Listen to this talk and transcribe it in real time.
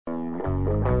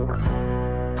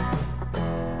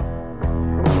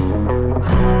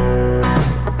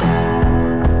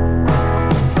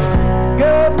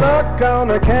luck on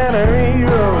the Cannery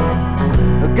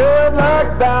Road. Good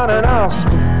luck down in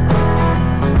Austin.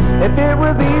 If it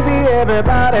was easy,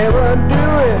 everybody would do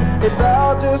it. It's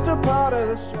all just a part of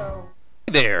the show.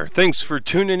 Hey there. Thanks for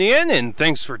tuning in, and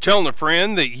thanks for telling a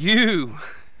friend that you,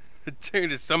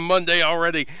 dude, it's some Monday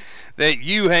already, that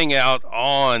you hang out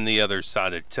on the other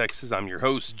side of Texas. I'm your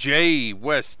host, Jay,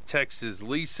 West Texas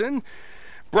Leeson,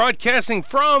 broadcasting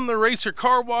from the Racer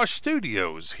Car Wash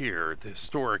Studios here at the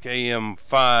historic AM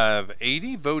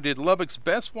 580, voted Lubbock's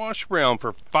best wash around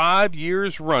for 5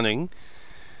 years running.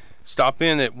 Stop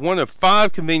in at one of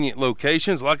 5 convenient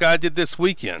locations like I did this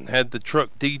weekend. Had the truck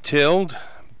detailed,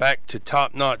 back to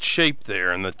top-notch shape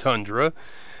there in the Tundra.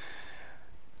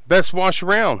 Best wash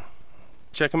around.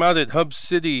 Check them out at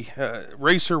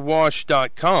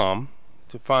HubCityRacerWash.com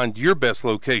to find your best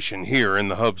location here in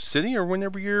the Hub City or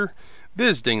whenever you're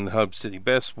visiting the Hub City.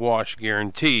 Best wash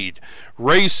guaranteed.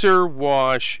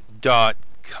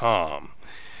 RacerWash.com.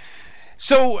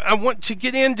 So I want to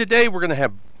get in today. We're going to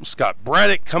have Scott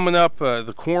Braddock coming up,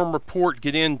 the Quorum Report,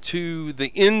 get into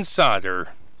the insider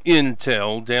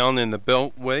intel down in the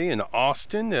Beltway in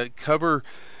Austin, cover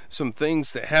some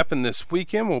things that happened this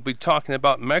weekend. We'll be talking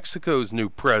about Mexico's new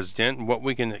president and what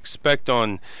we can expect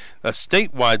on a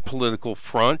statewide political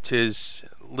front as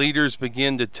leaders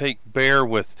begin to take bear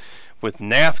with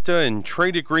NAFTA and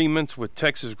trade agreements with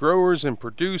Texas growers and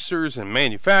producers and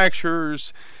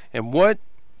manufacturers, and what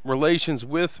relations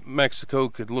with Mexico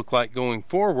could look like going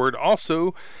forward.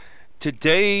 Also,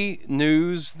 today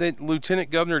news that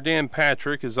Lieutenant Governor Dan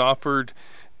Patrick has offered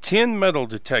 10 metal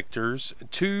detectors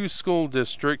to school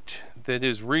district that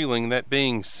is reeling, that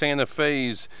being Santa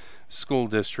Fe's school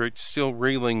district, still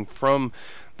reeling from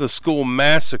the school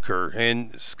massacre.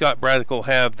 And Scott Braddock will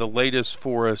have the latest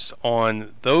for us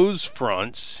on those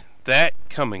fronts. That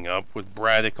coming up with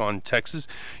Braddock on Texas.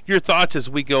 Your thoughts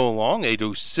as we go along,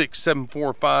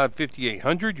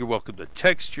 806-745-5800. You're welcome to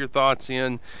text your thoughts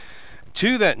in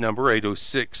to that number,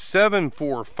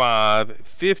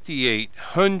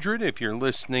 806-745-5800, if you're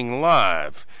listening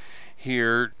live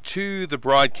here to the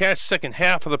broadcast. Second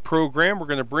half of the program, we're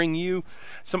going to bring you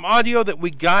some audio that we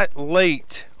got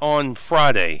late on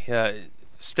Friday.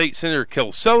 State Senator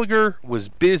Kel Seliger was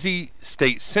busy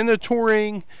state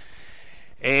senatoring,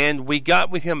 and we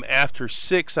got with him after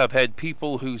 6. I've had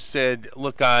people who said,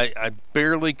 look, I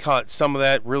barely caught some of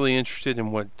that, really interested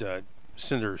in what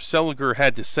Senator Seliger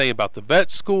had to say about the vet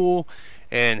school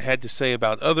and had to say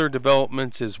about other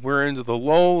developments as we're into the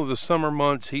lull of the summer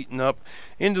months, heating up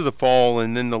into the fall,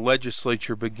 and then the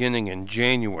legislature beginning in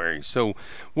January. So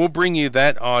we'll bring you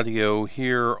that audio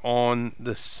here on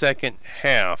the second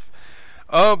half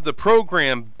of the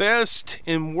program. Best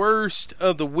and worst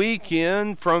of the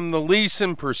weekend from the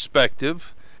Leeson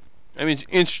perspective. I'm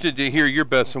interested to hear your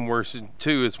best and worst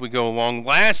too as we go along.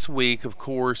 Last week, of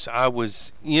course, I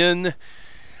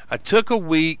took a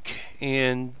week,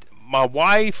 and my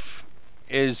wife,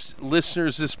 as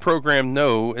listeners of this program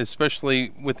know,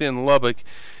 especially within Lubbock,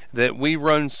 that we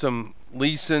run some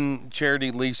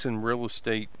charity Leeson real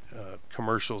estate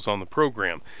commercials on the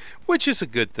program, which is a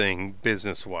good thing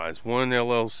business-wise. One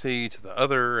LLC to the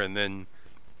other, and then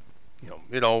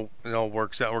it all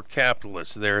works out. We're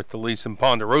capitalists there at the Leeson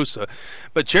Ponderosa.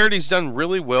 But charity's done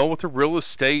really well with the real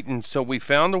estate, and so we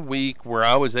found a week where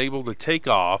I was able to take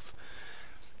off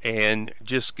and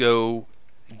just go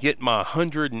get my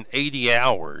 180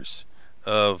 hours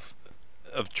of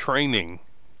training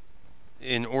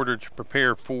in order to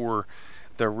prepare for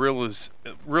the real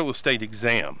estate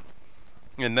exam.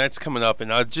 And that's coming up,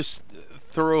 and I'll just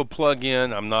throw a plug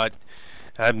in. I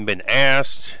haven't been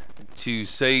asked to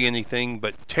say anything,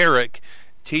 but TARREC,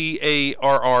 T-A-R-R-E-C,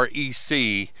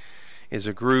 is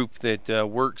a group that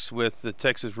works with the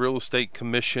Texas Real Estate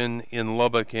Commission in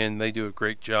Lubbock, and they do a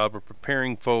great job of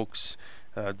preparing folks,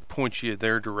 point you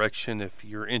their direction if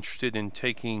you're interested in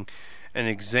taking an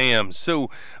exam. So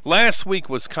last week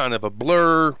was kind of a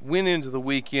blur. Went into the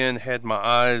weekend, had my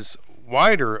eyes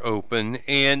wider open,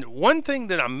 and one thing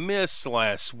that I missed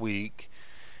last week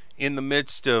in the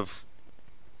midst of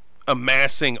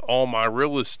amassing all my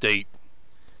real estate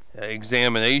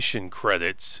examination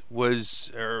credits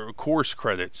course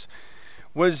credits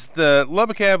was the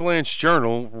Lubbock Avalanche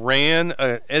Journal ran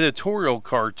an editorial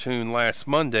cartoon last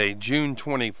Monday, June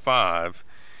 25,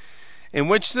 in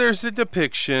which there's a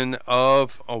depiction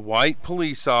of a white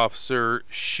police officer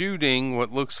shooting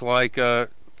what looks like a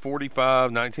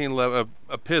 45 1911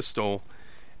 a pistol,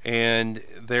 and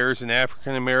there's an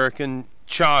African American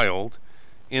child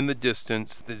in the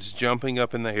distance that's jumping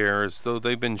up in the air as though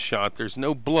they've been shot. There's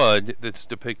no blood that's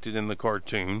depicted in the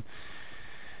cartoon,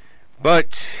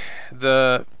 but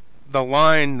the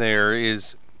line there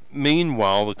is,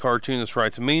 Meanwhile, the cartoonist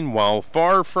writes, meanwhile,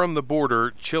 far from the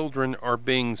border, children are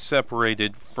being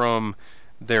separated from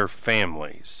their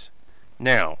families.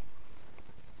 Now,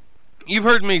 you've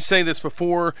heard me say this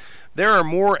before. There are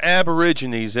more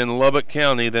Aborigines in Lubbock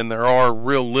County than there are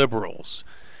real liberals.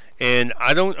 And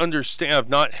I don't understand. I've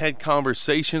not had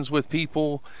conversations with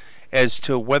people as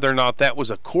to whether or not that was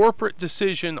a corporate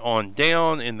decision on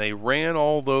down, and they ran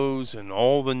all those and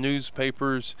all the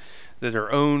newspapers that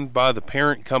are owned by the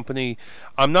parent company.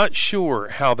 I'm not sure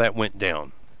how that went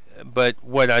down. But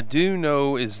what I do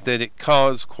know is that it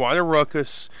caused quite a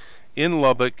ruckus in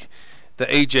Lubbock. The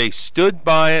AJ stood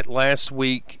by it last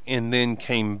week and then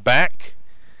came back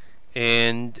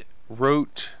and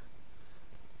wrote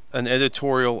an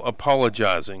editorial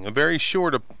apologizing, a very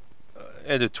short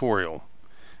editorial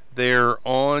there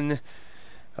on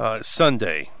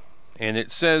Sunday. And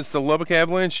it says the Lubbock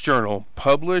Avalanche Journal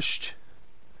published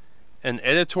an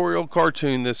editorial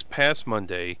cartoon this past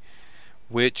Monday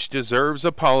which deserves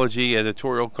apology.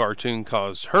 Editorial cartoon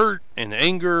caused hurt and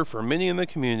anger for many in the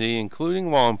community,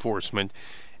 including law enforcement,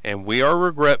 and we are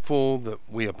regretful that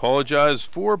we apologize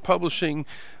for publishing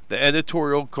the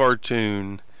editorial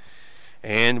cartoon,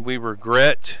 and we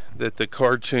regret that the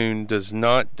cartoon does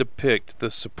not depict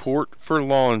the support for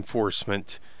law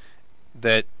enforcement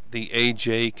that the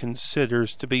AJ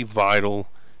considers to be vital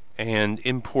and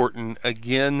important.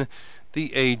 Again, the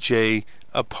AJ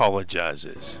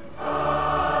apologizes.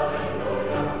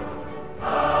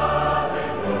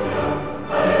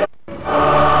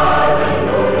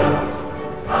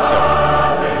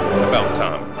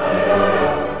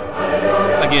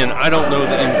 Again, I don't know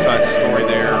the inside story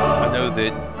there. I know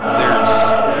that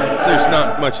there's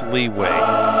not much leeway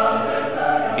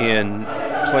in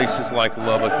places like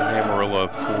Lubbock and Amarillo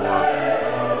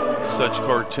for such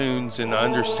cartoons, and I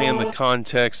understand the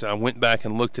context. I went back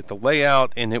and looked at the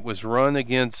layout, and it was run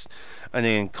against an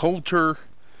Ann Coulter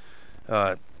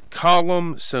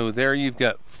column. So there you've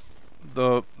got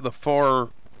the far.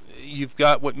 You've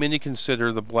got what many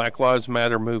consider the Black Lives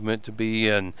Matter movement to be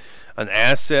an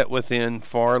asset within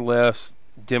far left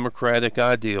democratic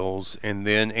ideals, and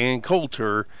then Ann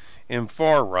Coulter in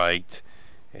far right,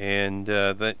 and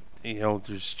that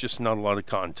there's just not a lot of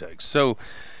context. So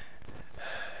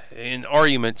in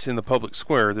arguments in the public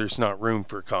square, there's not room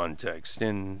for context,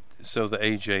 and so the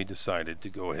AJ decided to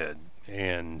go ahead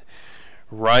and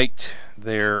write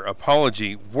their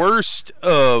apology. Worst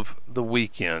of the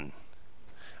weekend.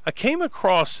 I came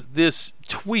across this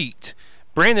tweet.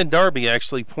 Brandon Darby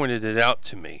actually pointed it out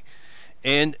to me.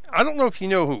 And I don't know if you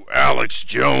know who Alex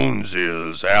Jones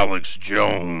is. Alex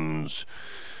Jones.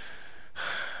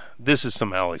 This is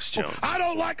some Alex Jones. I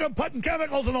don't like them putting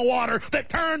chemicals in the water that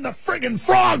turn the friggin'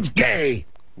 frogs gay.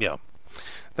 Yeah,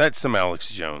 that's some Alex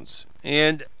Jones.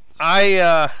 And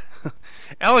Alex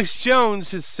Jones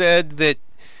has said that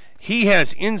he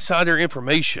has insider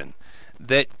information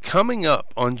that coming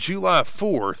up on July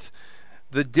 4th,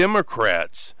 the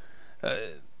Democrats,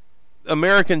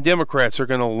 American Democrats, are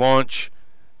going to launch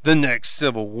the next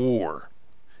civil war.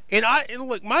 And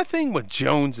look, my thing with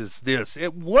Jones is this: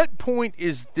 at what point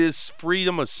is this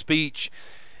freedom of speech,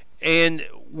 and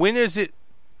when is it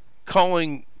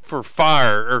calling for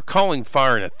fire or calling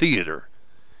fire in a theater?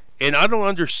 And I don't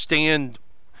understand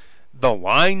the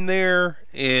line there,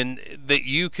 and that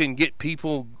you can get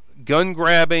people gun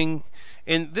grabbing.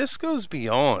 And this goes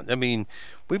beyond. I mean,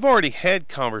 we've already had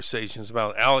conversations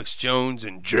about Alex Jones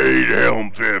and Jade Elm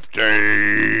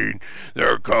 15.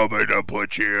 They're coming to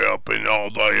put you up in all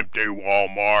the empty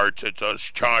Walmarts. It's a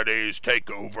Chinese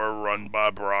takeover run by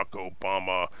Barack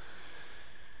Obama.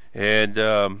 And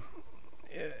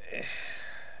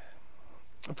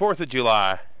 4th of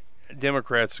July,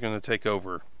 Democrats are going to take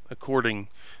over, according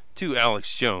to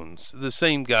Alex Jones, the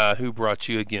same guy who brought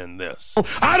you again this.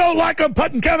 I don't like them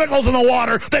putting chemicals in the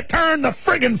water that turn the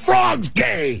friggin' frogs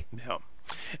gay.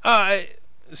 Yeah.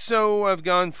 So I've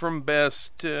gone from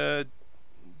best to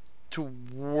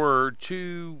word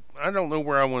to, I don't know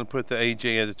where I want to put the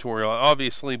AJ editorial.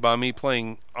 Obviously, by me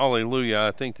playing Alleluia,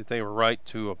 I think that they were right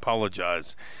to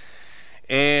apologize.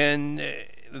 And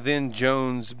then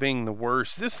Jones being the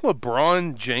worst. This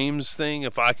LeBron James thing,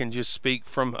 if I can just speak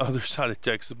from the other side of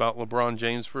Texas about LeBron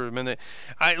James for a minute.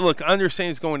 I understand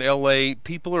he's going to L.A.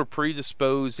 People are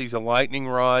predisposed. He's a lightning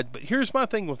rod. But here's my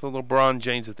thing with the LeBron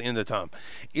James at the end of the time.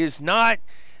 Is not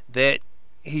that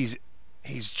he's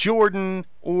Jordan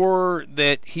or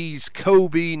that he's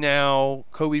Kobe now,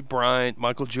 Kobe Bryant,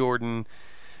 Michael Jordan.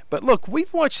 But look,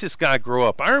 we've watched this guy grow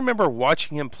up. I remember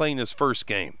watching him playing his first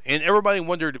game, and everybody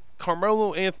wondered,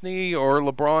 Carmelo Anthony or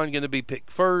LeBron going to be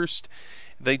picked first?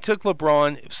 They took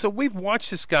LeBron. So we've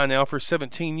watched this guy now for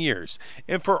 17 years.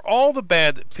 And for all the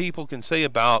bad that people can say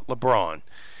about LeBron,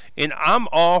 and I'm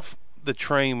off the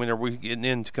train whenever we get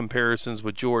into comparisons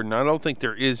with Jordan. I don't think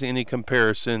there is any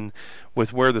comparison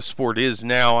with where the sport is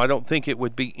now. I don't think it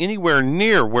would be anywhere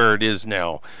near where it is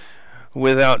now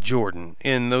without Jordan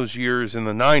in those years in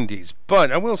the 90s.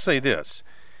 But I will say this.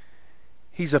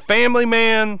 He's a family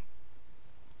man,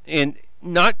 and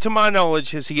not to my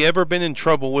knowledge has he ever been in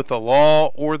trouble with the law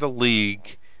or the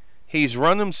league. He's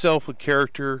run himself with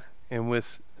character and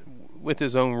with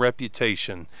his own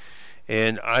reputation.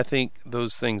 And I think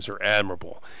those things are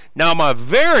admirable. Now, my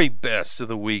very best of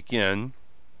the weekend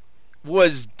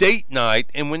was date night.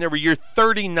 And whenever you're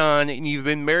 39 and you've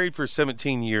been married for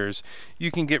 17 years,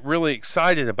 you can get really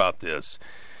excited about this.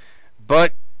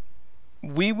 But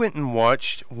we went and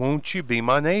watched Won't You Be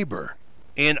My Neighbor?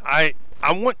 And I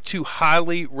want to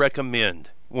highly recommend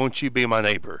Won't You Be My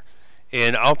Neighbor?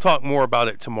 And I'll talk more about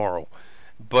it tomorrow.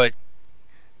 But,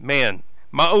 man,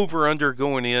 my over-under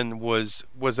going in was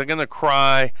I going to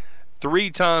cry 3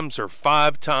 times or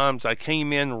 5 times? I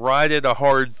came in right at a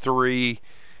hard 3,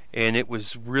 and it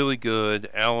was really good.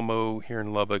 Alamo here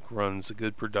in Lubbock runs a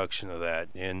good production of that,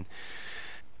 and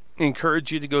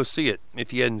encourage you to go see it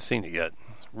if you hadn't seen it yet.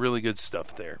 Really good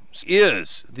stuff there.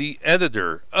 Is the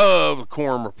editor of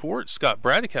Quorum Report, Scott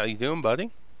Braddock. How you doing,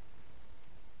 buddy?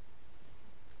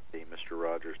 The Mr.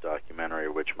 Rogers documentary,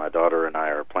 which my daughter and I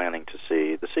are planning to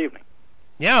see this evening.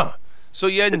 Yeah. So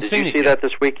you hadn't seen it yet. Did you see that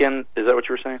this weekend? Is that what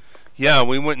you were saying? Yeah,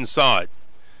 we went and saw it.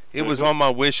 It was on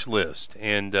my wish list.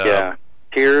 And yeah.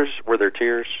 Tears? Were there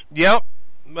tears? Yep.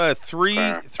 Three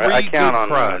good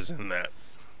cries in that.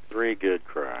 3 good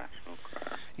cries.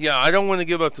 Okay. Yeah, I don't want to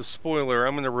give up the spoiler.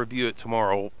 I'm going to review it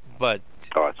tomorrow. But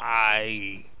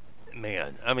a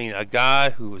guy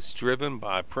who was driven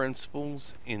by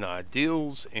principles and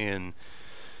ideals and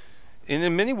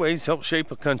in many ways helped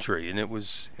shape a country, and it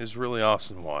was really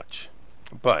awesome to watch.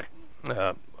 But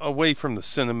away from the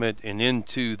sentiment and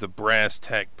into the brass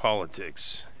tack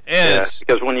politics.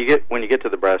 Because when you get to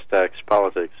the brass tacks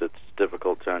politics, it's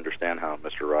difficult to understand how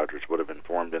Mr. Rogers would have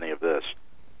informed any of this.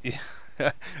 Yeah.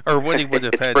 Or what he would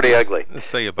have had pretty ugly. to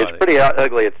say about it. It's pretty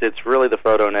ugly. It's really the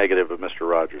photo negative of Mr.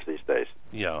 Rogers these days.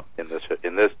 Yeah. In this hood.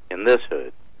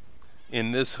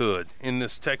 In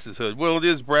this Texas hood. Well, it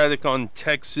is Braddock on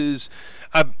Texas.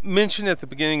 I mentioned at the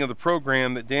beginning of the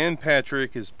program that Dan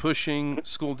Patrick is pushing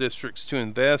school districts to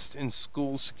invest in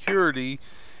school security.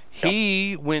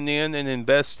 He went in and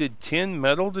invested 10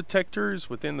 metal detectors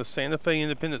within the Santa Fe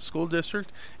Independent School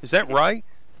District. Is that right?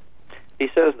 He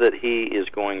says that he is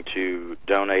going to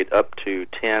donate up to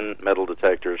 10 metal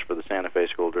detectors for the Santa Fe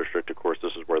School District. Of course,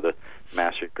 this is where the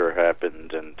massacre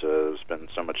happened, and there's been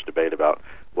so much debate about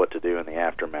what to do in the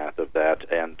aftermath of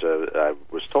that. And I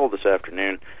was told this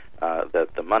afternoon that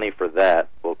the money for that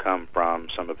will come from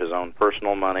some of his own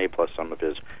personal money, plus some of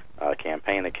his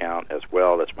campaign account as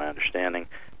well. That's my understanding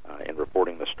in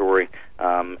reporting the story.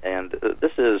 And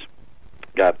this is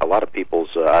got a lot of people's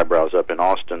eyebrows up in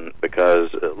Austin because,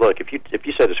 look, if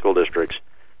you say to school districts,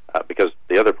 because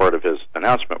the other part of his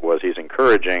announcement was he's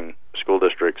encouraging school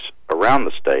districts around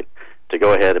the state to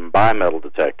go ahead and buy metal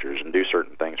detectors and do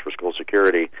certain things for school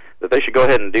security, that they should go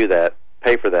ahead and do that,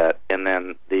 pay for that, and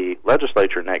then the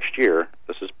legislature next year,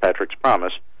 this is Patrick's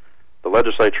promise, the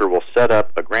legislature will set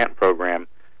up a grant program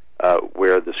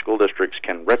where the school districts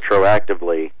can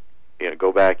retroactively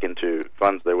go back into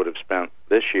funds they would have spent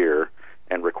this year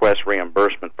and request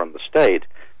reimbursement from the state.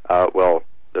 Well,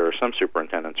 there are some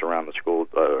superintendents around the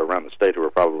state who are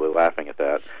probably laughing at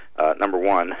that. Number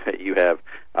one, you have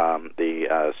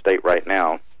the state right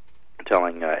now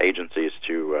telling agencies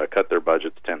to cut their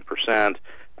budgets 10%,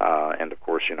 and of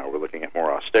course, we're looking at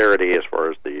more austerity as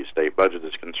far as the state budget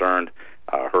is concerned.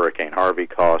 Hurricane Harvey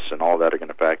costs and all that are going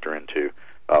to factor into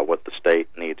what the state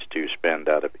needs to spend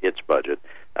out of its budget.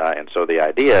 And so the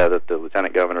idea that the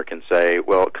lieutenant governor can say,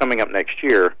 well, coming up next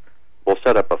year, we'll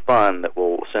set up a fund that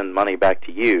will send money back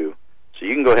to you, so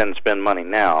you can go ahead and spend money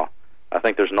now. I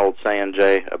think there's an old saying,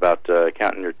 Jay, about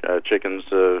counting your chickens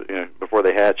before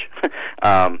they hatch.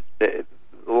 A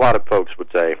lot of folks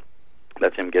would say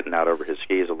that's him getting out over his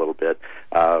skis a little bit.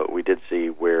 We did see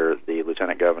where the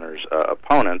lieutenant governor's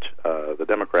opponent, the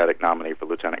Democratic nominee for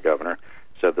lieutenant governor,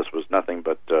 said this was nothing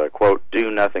but, quote,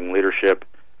 do-nothing leadership.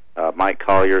 Mike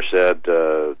Collier said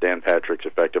Dan Patrick's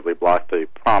effectively blocked the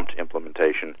prompt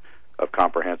implementation of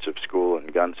comprehensive school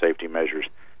and gun safety measures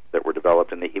that were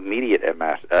developed in the immediate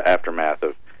aftermath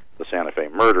of the Santa Fe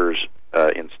murders.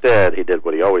 Instead, he did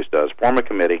what he always does, form a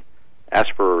committee,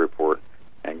 ask for a report,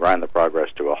 and grind the progress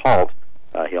to a halt.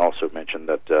 He also mentioned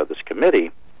that this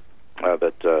committee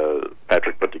that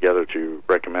Patrick put together to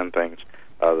recommend things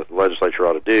that the legislature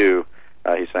ought to do,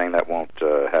 he's saying that won't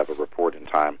have a report in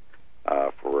time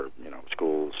for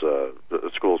schools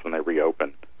when they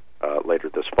reopen later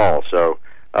this fall. So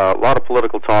a lot of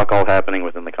political talk all happening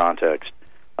within the context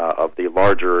of the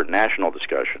larger national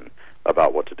discussion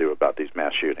about what to do about these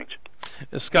mass shootings.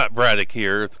 Scott Braddock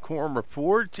here at the Quorum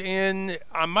Report, and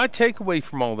my takeaway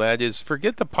from all that is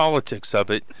forget the politics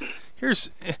of it.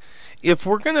 If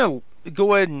we're going to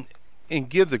go ahead and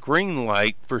give the green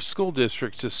light for school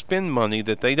districts to spend money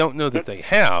that they don't know that they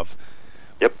have,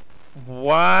 yep,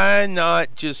 why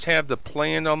not just have the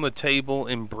plan on the table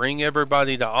and bring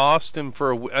everybody to Austin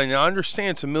for and I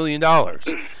understand it's $1 million,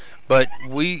 but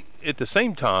we, at the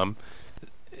same time,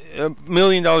 $1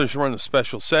 million to run a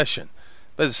special session.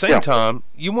 But at the same time,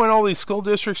 you want all these school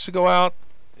districts to go out,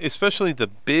 especially the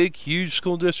big, huge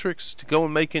school districts, to go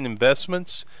and making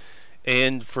investments,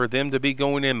 and for them to be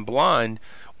going in blind.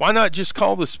 Why not just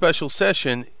call the special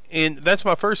session? And that's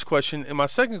my first question. And my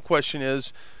second question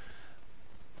is,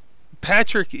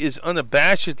 Patrick is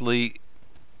unabashedly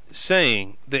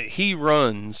saying that he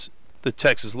runs the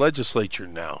Texas legislature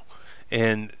now,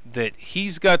 and that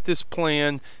he's got this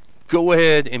plan. Go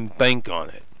ahead and bank on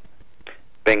it.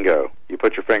 Bingo. You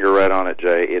put your finger right on it,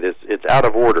 Jay. It's out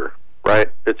of order, right?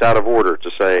 It's out of order to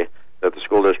say that the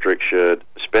school district should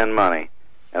spend money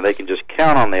and they can just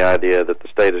count on the idea that the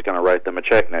state is going to write them a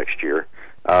check next year.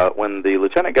 When the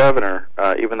lieutenant governor,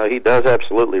 even though he does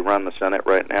absolutely run the Senate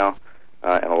right now,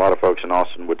 and a lot of folks in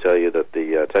Austin would tell you that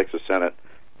the Texas Senate,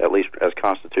 at least as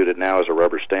constituted now, is a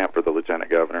rubber stamp for the lieutenant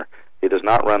governor. He does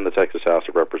not run the Texas House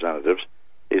of Representatives.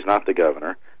 He's not the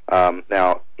governor.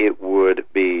 Now, it would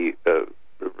be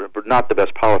not the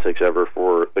best politics ever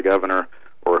for the governor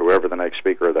or whoever the next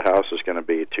Speaker of the House is going to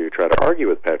be to try to argue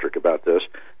with Patrick about this.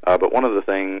 But one of the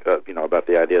things, about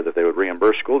the idea that they would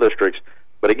reimburse school districts,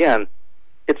 but again,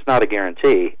 it's not a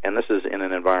guarantee, and this is in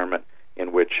an environment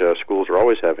in which schools are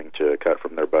always having to cut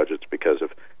from their budgets because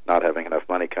of not having enough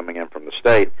money coming in from the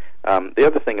state. The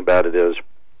other thing about it is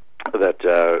that,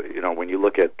 when you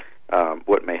look at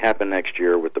what may happen next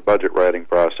year with the budget writing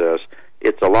process,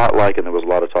 it's a lot like, and there was a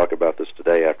lot of talk about this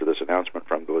today after this announcement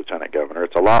from the lieutenant governor,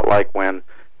 it's a lot like when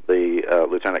the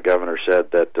lieutenant governor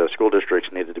said that school districts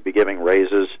needed to be giving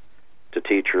raises to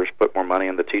teachers, put more money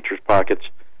in the teachers' pockets.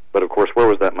 But, of course, where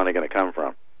was that money going to come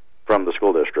from? From the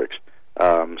school districts.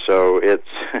 So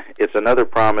it's another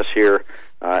promise here,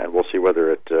 and we'll see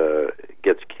whether it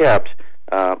gets kept.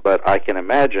 But I can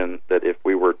imagine that if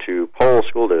we were to poll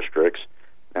school districts,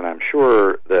 and I'm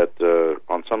sure that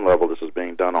on some level this is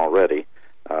being done already,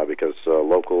 because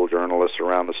local journalists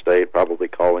around the state probably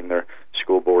calling their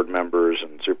school board members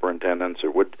and superintendents,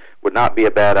 it would not be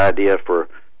a bad idea for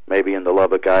maybe in the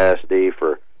Lubbock ISD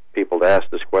for people to ask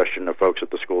this question of folks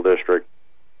at the school district: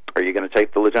 are you going to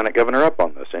take the lieutenant governor up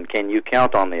on this? And can you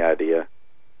count on the idea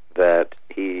that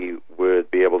he would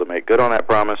be able to make good on that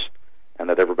promise and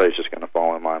that everybody's just going to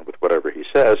fall in line with whatever he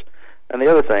says? And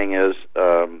the other thing is,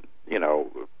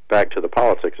 back to the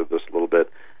politics of this a little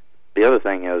bit, the other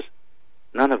thing is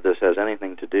none of this has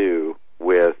anything to do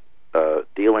with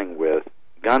dealing with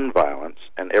gun violence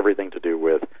and everything to do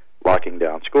with locking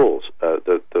down schools.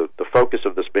 The focus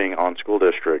of this being on school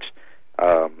districts,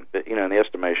 in the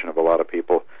estimation of a lot of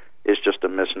people, is just a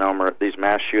misnomer. These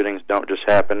mass shootings don't just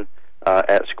happen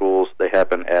at schools. They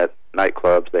happen at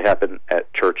nightclubs. They happen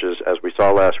at churches. As we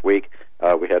saw last week,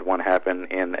 we had one happen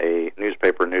in a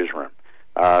newspaper newsroom.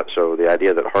 So the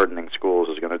idea that hardening schools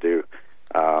is going to do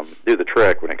the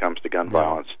trick when it comes to gun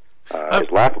violence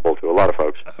is laughable to a lot of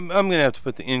folks. I'm going to have to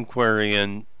put the inquiry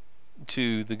in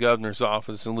to the governor's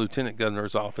office and lieutenant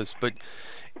governor's office, but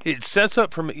it sets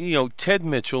up from Ted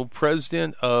Mitchell,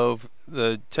 president of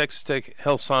the Texas Tech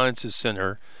Health Sciences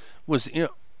Center, was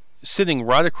sitting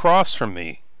right across from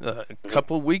me a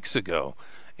couple of weeks ago,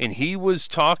 and he was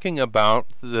talking about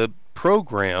the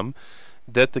program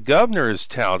that the governor is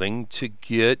touting to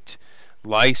get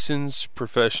licensed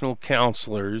professional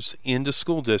counselors into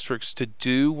school districts to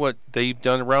do what they've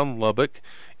done around Lubbock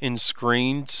and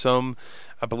screened some,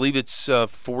 I believe it's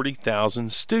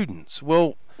 40,000 students.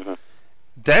 Well,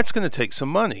 that's going to take some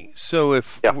money. So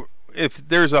if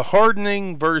there's a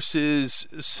hardening versus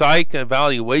psych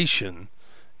evaluation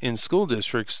in school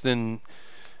districts, then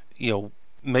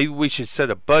maybe we should set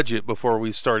a budget before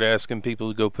we start asking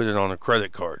people to go put it on a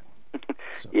credit card.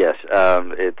 So. Yes,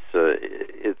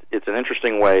 it's an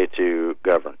interesting way to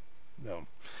govern. No,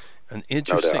 an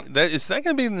interesting. No is that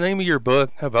going to be the name of your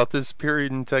book about this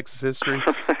period in Texas history?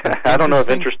 I don't know if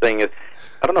interesting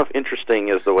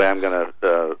is the way I'm going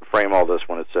to frame all this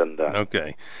when it's said and done.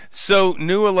 Okay, so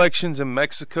new elections in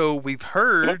Mexico. We've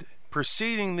heard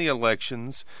preceding the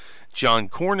elections, John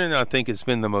Cornyn, I think, has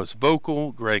been the most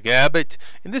vocal, Greg Abbott,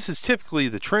 and this is typically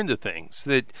the trend of things,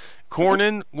 that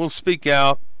Cornyn will speak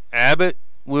out, Abbott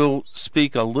will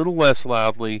speak a little less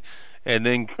loudly, and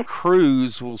then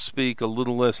Cruz will speak a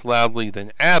little less loudly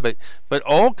than Abbott, but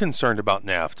all concerned about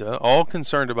NAFTA, all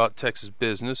concerned about Texas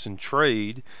business and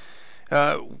trade.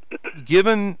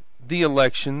 Given the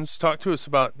elections, talk to us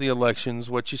about the elections,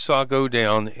 what you saw go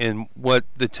down, and what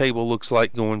the table looks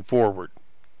like going forward.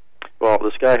 Well,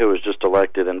 this guy who was just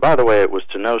elected, and by the way, it was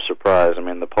to no surprise. I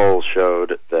mean, the polls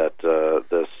showed that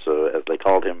as they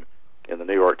called him in the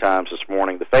New York Times this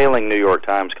morning, the failing New York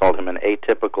Times called him an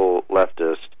atypical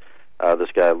leftist.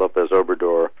 This guy, Lopez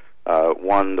Obrador,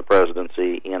 won the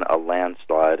presidency in a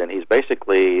landslide, and he's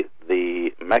basically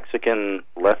the Mexican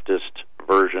leftist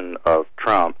version of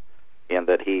Trump in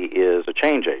that he is a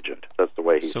change agent. That's the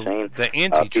way he's seen. The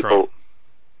anti-Trump.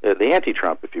 The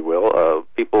anti-Trump, if you will.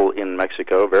 People in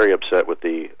Mexico very upset with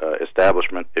the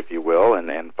establishment, if you will,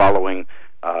 and following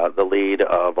the lead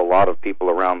of a lot of people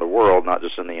around the world, not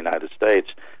just in the United States,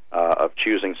 of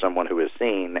choosing someone who is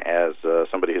seen as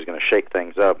somebody who's going to shake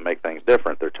things up, make things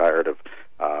different. They're tired of,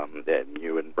 and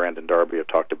you and Brandon Darby have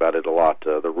talked about it a lot,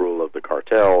 the rule of the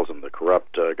cartels and the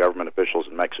corrupt government officials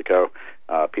in Mexico.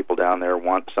 People down there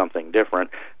want something different.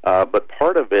 But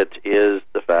part of it is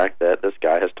the fact that this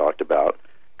guy has talked about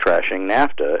trashing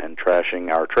NAFTA and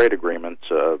trashing our trade agreements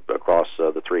across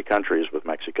the three countries with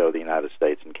Mexico, the United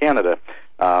States, and Canada.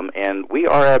 And we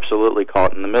are absolutely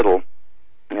caught in the middle,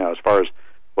 as far as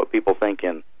what people think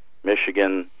in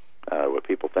Michigan, what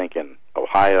people think in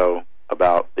Ohio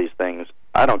about these things.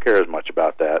 I don't care as much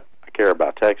about that. I care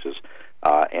about Texas.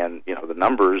 And, the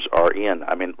numbers are in.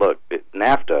 I mean, look,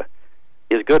 NAFTA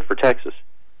is good for Texas,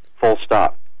 full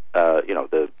stop.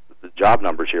 The job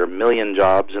numbers here, 1 million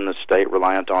jobs in the state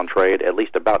reliant on trade. At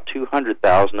least about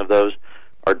 200,000 of those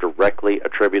are directly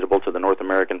attributable to the North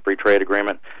American Free Trade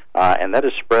Agreement, and that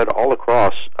is spread all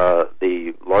across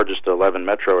the largest 11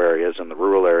 metro areas and the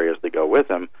rural areas that go with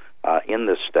them in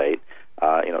this state.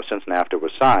 Since NAFTA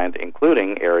was signed,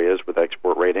 including areas with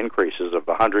export rate increases of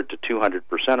 100 to 200%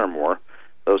 or more.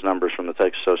 Those numbers from the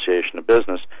Texas Association of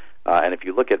Business. And if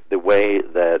you look at the way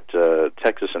that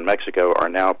Texas and Mexico are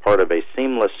now part of a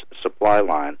seamless supply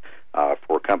line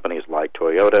for companies like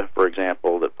Toyota, for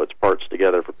example, that puts parts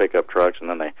together for pickup trucks, and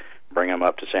then they bring them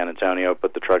up to San Antonio,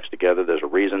 put the trucks together. There's a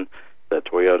reason that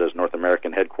Toyota's North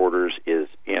American headquarters is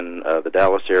in the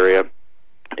Dallas area.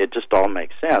 It just all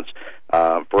makes sense.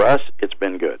 For us, it's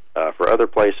been good. For other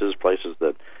places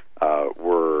that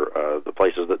were the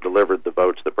places that delivered the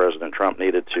votes that President Trump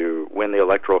needed to win the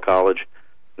Electoral College,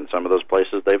 in some of those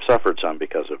places they've suffered some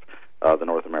because of the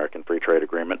North American Free Trade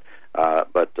Agreement.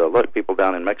 But look, people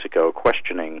down in Mexico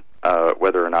questioning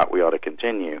whether or not we ought to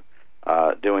continue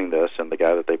doing this, and the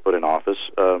guy that they put in office,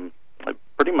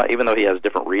 pretty much, even though he has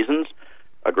different reasons,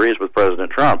 agrees with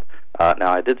President Trump.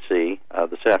 Now, I did see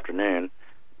this afternoon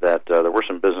that there were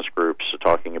some business groups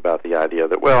talking about the idea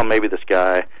that, well, maybe this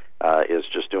guy is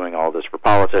just doing all this for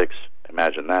politics.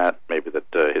 Imagine that. Maybe that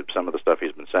some of the stuff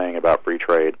he's been saying about free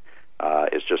trade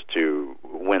is just to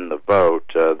win the vote.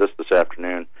 This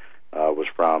afternoon was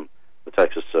from the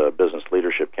Texas Business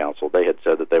Leadership Council. They had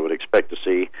said that they would expect to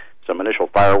see some initial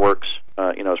fireworks,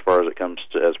 as far as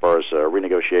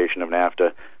renegotiation of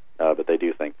NAFTA. But they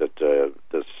do think that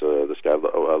this guy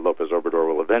Lopez Obrador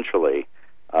will eventually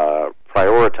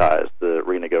prioritize the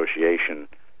renegotiation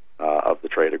of the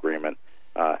trade agreement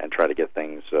and try to get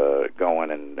things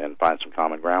going and find some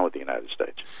common ground with the United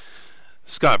States.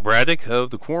 Scott Braddock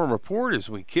of the Quorum Report, as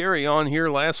we carry on here,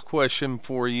 last question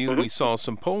for you. Mm-hmm. We saw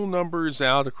some poll numbers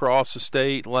out across the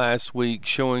state last week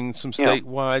showing some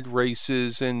statewide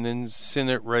races and then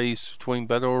Senate race between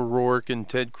Beto O'Rourke and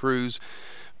Ted Cruz.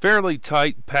 Fairly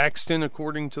tight. Paxton,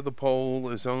 according to the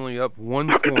poll, is only up 1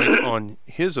 point on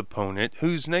his opponent,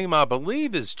 whose name I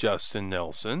believe is Justin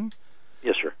Nelson.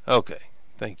 Yes, sir. Okay,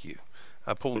 thank you.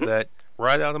 I pulled that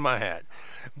right out of my hat.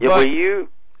 Yeah, well, you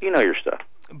know your stuff.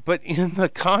 But in the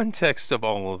context of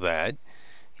all of that,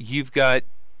 you've got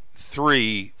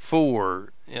 3,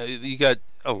 4, you got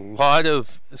a lot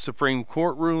of Supreme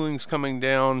Court rulings coming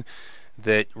down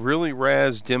that really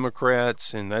razz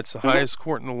Democrats, and that's the highest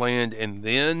court in the land, and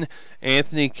then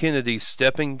Anthony Kennedy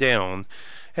stepping down.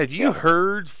 Have you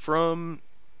heard from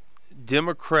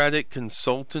Democratic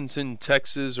consultants in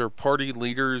Texas or party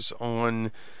leaders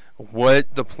on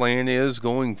what the plan is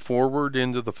going forward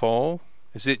into the fall?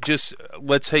 Is it just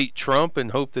let's hate Trump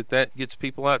and hope that gets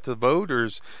people out to vote, or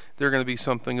is there going to be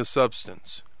something of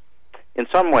substance? In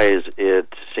some ways,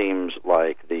 it seems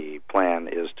like the plan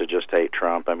is to just hate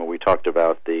Trump. I mean, we talked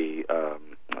about the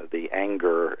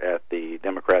anger at the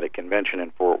Democratic Convention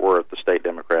in Fort Worth, the state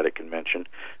Democratic Convention,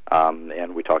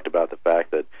 and we talked about the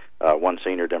fact that one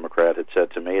senior Democrat had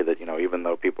said to me that, even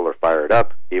though people are fired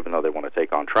up, even though they want to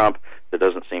take on Trump, there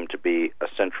doesn't seem to be a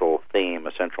central theme,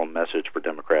 a central message for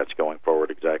Democrats going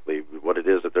forward, exactly what it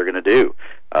is that they're going to do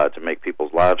to make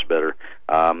people's lives better.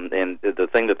 And the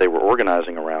thing that they were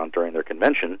organizing around during their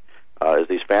convention is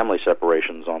these family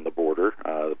separations on the border,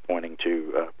 pointing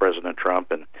to President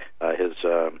Trump and his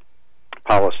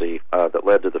policy that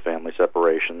led to the family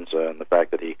separations, and the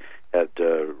fact that he had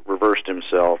reversed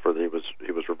himself, or that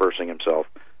he was reversing himself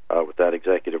with that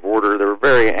executive order. They were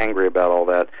very angry about all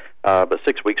that. But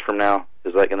 6 weeks from now,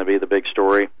 is that going to be the big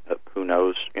story? Who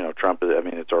knows? Trump.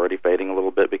 It's already fading a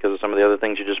little bit because of some of the other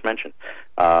things you just mentioned.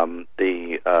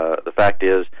 The fact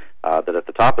is that at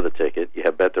the top of the ticket, you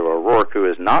have Beto O'Rourke, who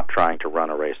is not trying to run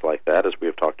a race like that, as we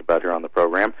have talked about here on the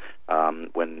program.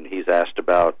 When he's asked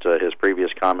about his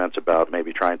previous comments about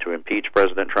maybe trying to impeach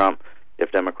President Trump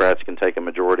if Democrats can take a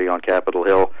majority on Capitol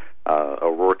Hill,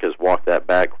 O'Rourke has walked that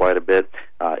back quite a bit.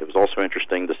 It was also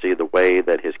interesting to see the way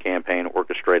that his campaign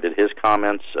orchestrated his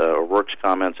comments, O'Rourke's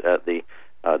comments at the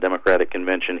Democratic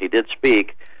Convention. He did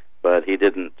speak, but he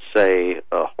didn't say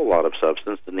a whole lot of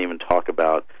substance. Didn't even talk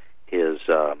about his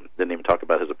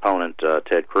opponent,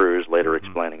 Ted Cruz. Later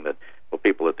explaining that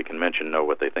people at the convention know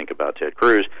what they think about Ted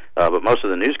Cruz. But most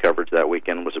of the news coverage that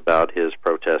weekend was about his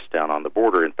protests down on the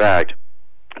border. In fact,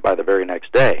 by the very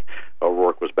next day,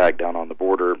 O'Rourke was back down on the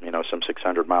border, some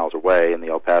 600 miles away in the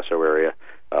El Paso area,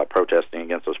 protesting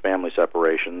against those family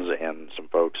separations. And some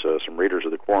folks, some readers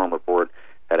of the Quorum Report,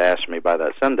 had asked me by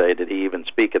that Sunday, did he even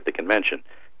speak at the convention?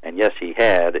 And yes, he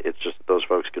had. It's just that those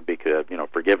folks could be,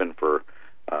 forgiven for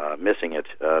missing it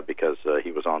because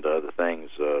he was on to other things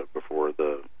before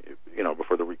the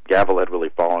gavel had really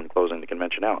fallen, closing the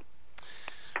convention out.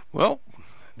 Well,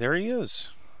 there he is.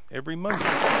 Every Monday.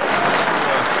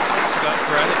 Scott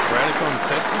Braddock on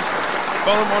Texas.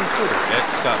 Follow him on Twitter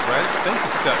at Scott Braddock. Thank you,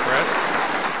 Scott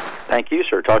Braddock. Thank you,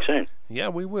 sir. Talk soon. Yeah,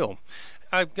 we will.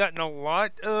 I've gotten a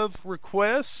lot of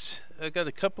requests. I got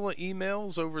a couple of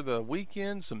emails over the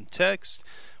weekend, some text.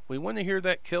 We want to hear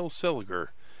that Kel Seliger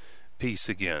piece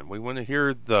again. We want to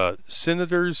hear the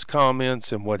senator's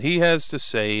comments and what he has to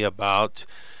say about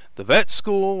the vet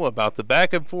school, about the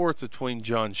back and forth between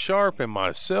John Sharp and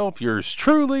myself, yours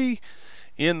truly,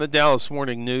 in the Dallas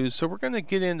Morning News. So we're going to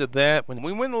get into that. When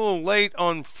we went a little late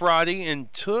on Friday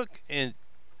and took an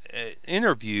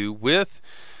interview with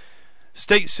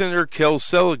State Senator Kel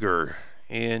Seliger,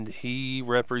 and he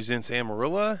represents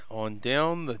Amarillo on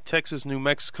down the Texas-New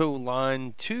Mexico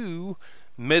line to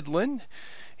Midland.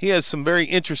 He has some very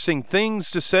interesting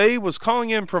things to say. Was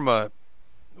calling in from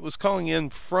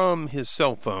his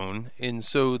cell phone, and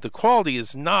so the quality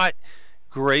is not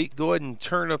great. Go ahead and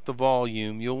turn up the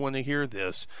volume. You'll want to hear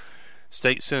this.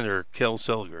 State Senator Kel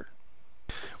Seliger.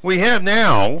 We have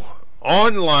now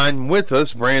online with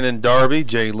us Brandon Darby,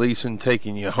 Jay Leeson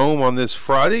taking you home on this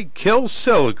Friday. Kel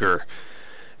Seliger,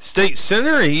 State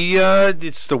Senator.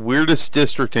 It's the weirdest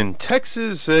district in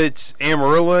Texas. It's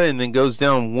Amarillo, and then goes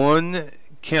down one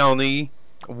county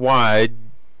wide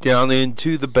down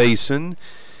into the basin.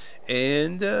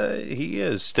 And he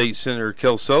is State Senator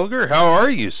Kel Seliger. How are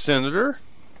you, Senator?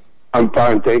 I'm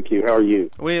fine, thank you. How are you?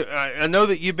 I know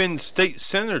that you've been State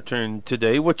Senator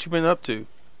today. What you been up to?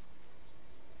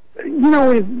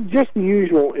 It's just the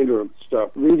usual interim stuff.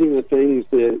 Reading the things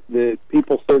that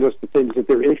people send us, the things that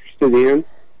they're interested in,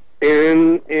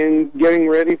 and getting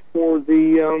ready for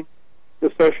the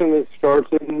session that starts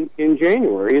in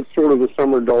January. It's sort of the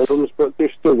summer doldrums, but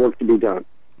there's still work to be done.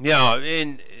 Yeah,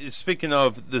 and speaking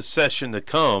of the session to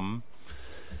come,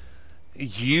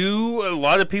 a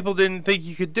lot of people didn't think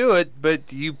you could do it,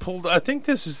 but you pulled. I think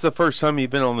this is the first time you've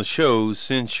been on the show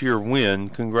since your win.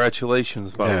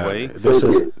 Congratulations, by the way.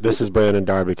 This is Brandon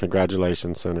Darby.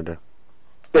 Congratulations, Senator.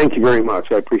 Thank you very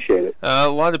much. I appreciate it. A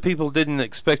lot of people didn't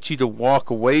expect you to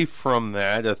walk away from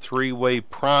that, a three-way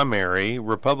primary,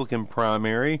 Republican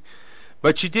primary,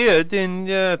 but you did,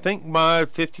 and I think by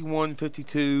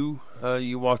 51-52,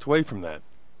 you walked away from that.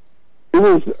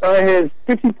 I had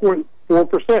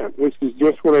 50.4%, which is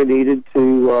just what I needed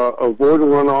to avoid a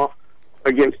runoff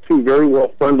against two very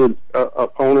well-funded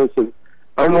opponents. And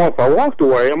I don't know if I walked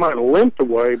away. I might have limped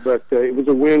away, but it was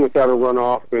a win without a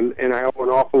runoff, and I owe an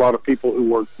awful lot of people who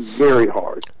worked very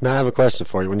hard. Now I have a question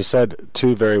for you. When you said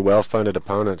two very well-funded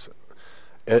opponents,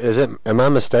 am I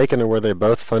mistaken, or were they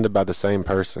both funded by the same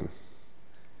person?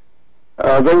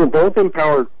 They were both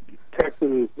Empower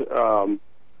Texas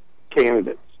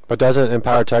candidates. But doesn't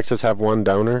Empower Texas have one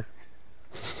donor?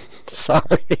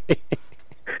 Sorry.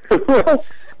 Well,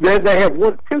 They have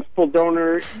one principal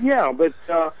donor, yeah, but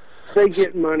they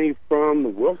get money from the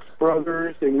Wilkes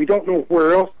brothers, and we don't know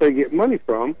where else they get money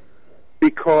from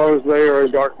because they are a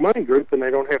dark money group, and they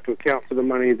don't have to account for the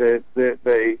money that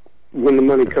they, when the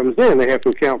money comes in, they have to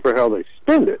account for how they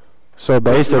spend it. So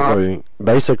basically,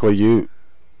 you,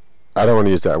 I don't want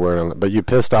to use that word, but you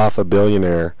pissed off a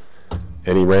billionaire,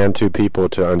 and he ran 2 people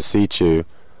to unseat you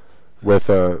with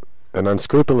an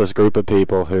unscrupulous group of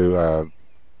people who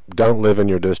don't live in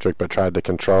your district but tried to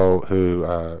control who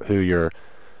your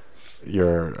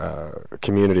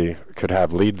community could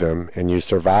have lead them, and you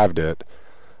survived it.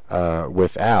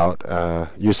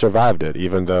 You survived it,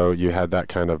 even though you had that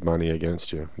kind of money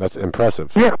against you. That's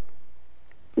impressive. Yeah.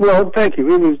 Well, thank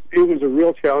you. It was a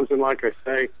real challenge, and like I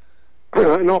say,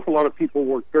 an awful lot of people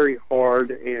worked very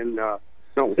hard, and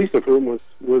not least of whom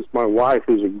was my wife,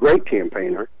 who's a great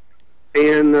campaigner,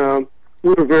 and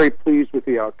we were very pleased with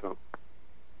the outcome.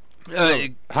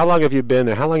 How long have you been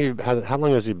there? How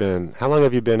long has he been? How long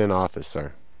have you been in office,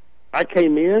 sir? I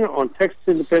came in on Texas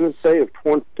Independence Day of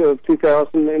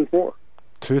 2004.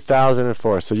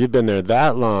 2004. So you've been there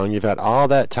that long. You've had all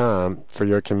that time for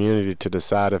your community to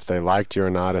decide if they liked you or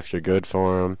not, if you're good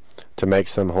for them, to make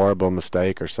some horrible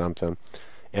mistake or something.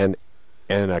 And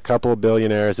a couple of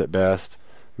billionaires at best,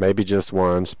 maybe just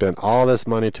one, spent all this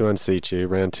money to unseat you,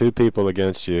 ran 2 people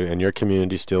against you, and your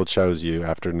community still chose you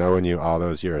after knowing you all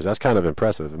those years. That's kind of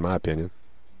impressive, in my opinion.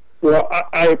 Well,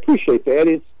 I appreciate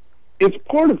that. It's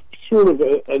part of sort of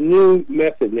a new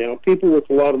method now. People with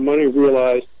a lot of money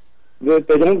realize that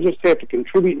they don't just have to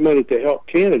contribute money to help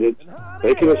candidates.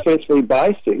 They can essentially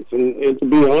buy seats. And to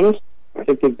be honest, I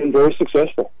think they've been very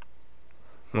successful.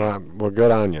 Well,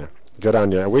 good on you. Good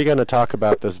on you. Are we going to talk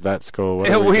about this vet school?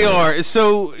 Yeah, we are.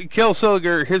 So, Kel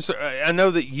Seliger, I know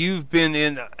that you've been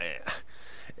in...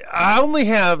 I only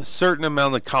have a certain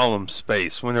amount of column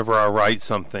space whenever I write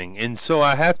something, and so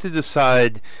I have to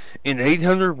decide in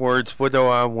 800 words what do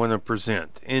I want to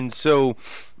present. And so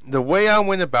the way I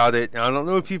went about it, I don't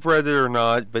know if you've read it or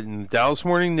not, but in the Dallas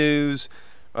Morning News,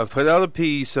 I put out a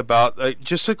piece about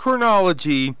just a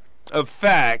chronology of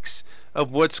facts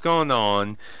of what's gone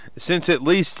on since at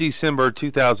least December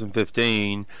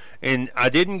 2015, and I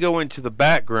didn't go into the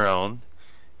background,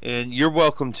 and you're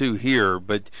welcome to here,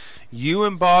 but you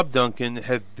and Bob Duncan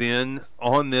have been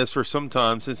on this for some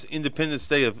time, since Independence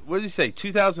Day of, what did he say,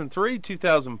 2003,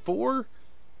 2004?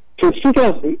 Since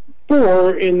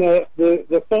 2004, in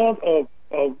the thought of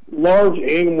large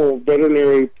animal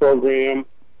veterinary program,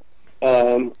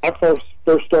 I first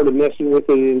started messing with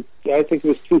it in, I think it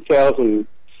was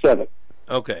 2007.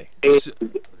 Okay.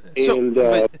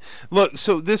 Look,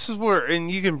 so this is where,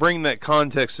 and you can bring that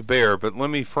context to bear, but let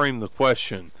me frame the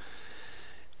question.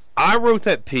 I wrote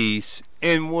that piece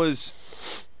and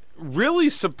was really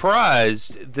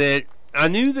surprised that I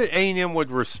knew that A&M would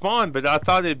respond, but I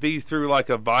thought it'd be through like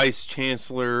a vice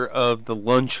chancellor of the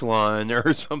lunch line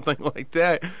or something like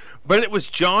that. But it was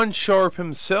John Sharp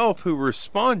himself who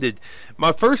responded.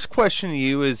 My first question to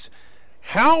you is,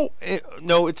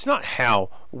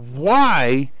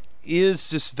 why is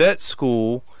this vet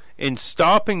school and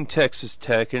stopping Texas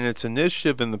Tech and its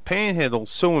initiative in the Panhandle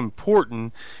so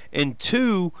important? And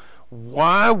 2,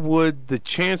 why would the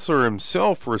chancellor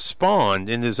himself respond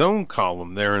in his own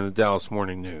column there in the Dallas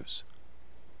Morning News?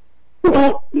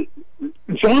 Well,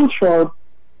 John Sharp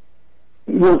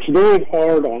works very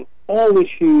hard on all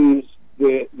issues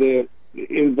that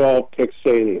involve Texas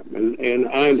A&M, and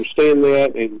I understand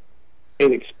that and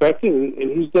expect it,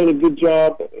 and he's done a good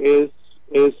job as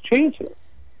chancellor.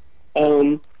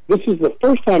 This is the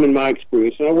first time in my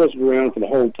experience, and I wasn't around for the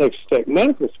whole Texas Tech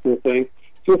Medical School thing.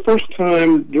 It's the first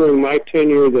time during my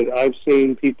tenure that I've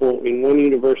seen people in one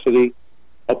university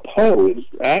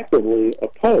actively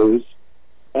oppose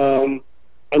a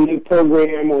new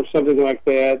program or something like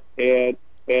that at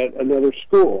another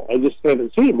school. I just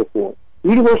haven't seen it before. The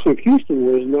University of Houston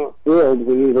was not thrilled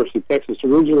when the University of Texas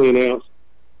originally announced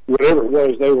whatever it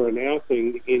was they were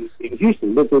announcing in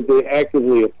Houston, but did they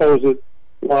actively oppose it,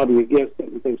 lobby against it,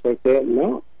 and things like that?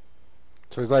 No.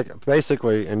 So he's like,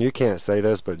 basically, and you can't say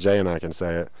this, but Jay and I can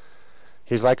say it,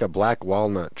 he's like a black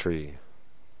walnut tree,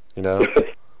 you know?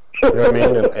 You know what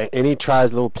I mean? And he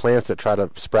tries little plants that try to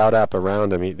sprout up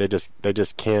around him. They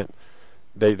just can't.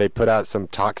 They put out some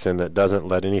toxin that doesn't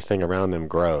let anything around them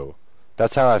grow.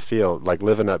 That's how I feel like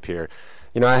living up here.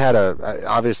 You know,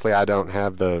 obviously I don't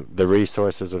have the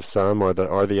resources of some or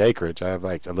the acreage. I have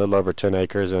like a little over 10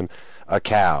 acres and a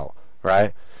cow,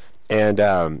 right? And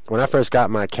when I first got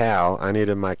my cow, I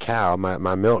needed my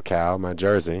milk cow, my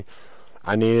Jersey.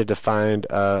 I needed to find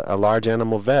a large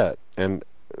animal vet, and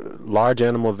large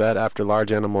animal vet after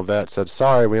large animal vet said,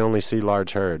 sorry, we only see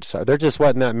large herds. So there just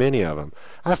wasn't that many of them.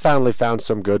 I finally found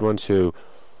some good ones who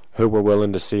were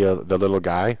willing to see the little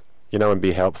guy, and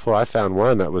be helpful. I found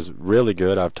one that was really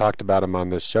good. I've talked about him on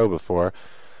this show before,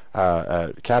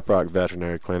 at Caprock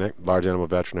Veterinary Clinic, large animal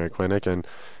veterinary clinic, and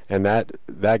that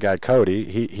guy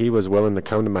Cody, he was willing to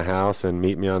come to my house and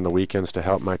meet me on the weekends to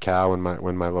help my cow when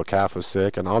my little calf was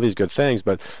sick, and all these good things.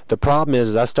 But the problem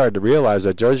is I started to realize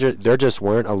that there just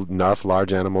weren't enough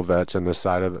large animal vets in this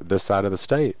side of the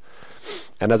state.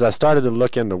 And as I started to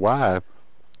look into why,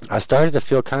 I started to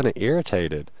feel kind of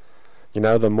irritated.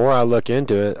 The more I look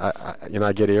into it,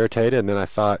 I get irritated, and then I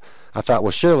thought,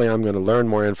 well, surely I'm going to learn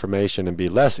more information and be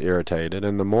less irritated.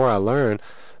 And the more I learn,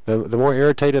 the more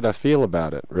irritated I feel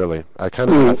about it. Really, I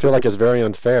feel like it's very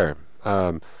unfair.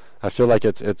 I feel like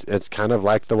it's kind of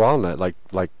like the walnut,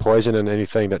 like poison in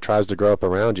anything that tries to grow up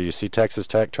around you. You see Texas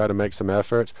Tech try to make some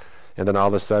efforts, and then all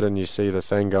of a sudden you see the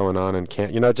thing going on and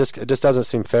can't. It just doesn't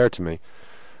seem fair to me.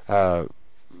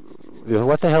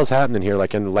 What the hell's happening here?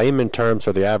 Like in layman terms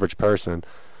for the average person,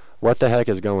 what the heck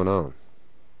is going on?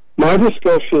 My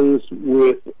discussions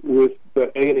with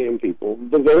the A&M people,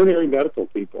 the veterinary medical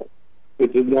people,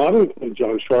 that did not include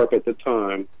John Sharp at the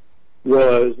time,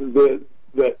 was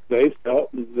that they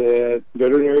felt that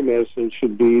veterinary medicine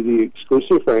should be the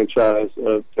exclusive franchise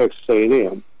of Texas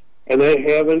A&M, and they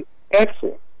have an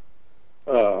excellent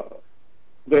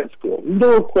vet school,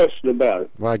 no question about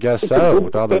it. Well, I guess so.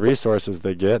 With all the resources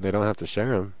they get, they don't have to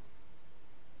share them.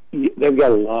 They've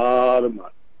got a lot of money.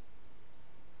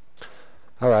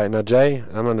 All right, now Jay,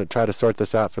 I'm going to try to sort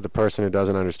this out for the person who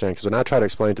doesn't understand, because when I try to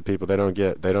explain to people, they don't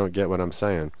get what I'm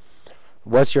saying.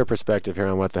 What's your perspective here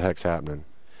on what the heck's happening?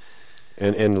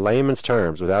 In layman's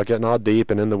terms, without getting all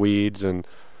deep and in the weeds and.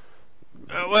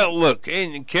 Well, look,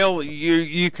 and Kel,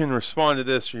 you can respond to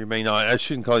this, or you may not. I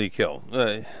shouldn't call you Kel.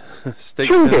 State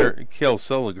Senator Kel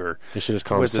Sulliger. You should just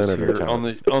call him Senator on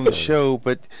the show,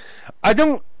 but I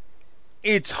don't.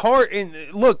 It's hard, and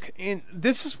look, and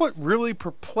this is what really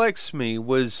perplexed me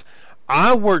was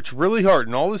I worked really hard,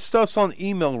 and all this stuff's on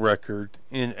email record,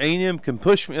 and A&M can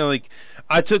push me. Like,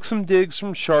 I took some digs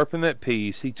from Sharp in that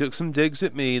piece. He took some digs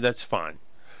at me. That's fine.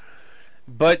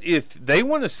 But if they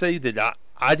want to say that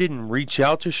I didn't reach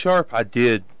out to Sharp, I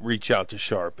did reach out to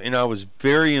Sharp, and I was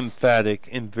very emphatic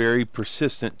and very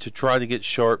persistent to try to get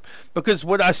Sharp, because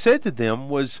what I said to them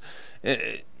was,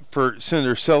 for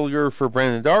Senator Sulliger, for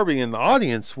Brandon Darby in the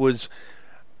audience, was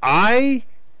I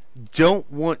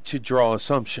don't want to draw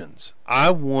assumptions.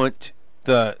 I want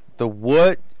the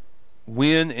what,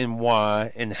 when, and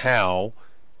why, and how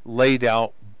laid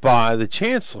out by the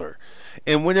chancellor.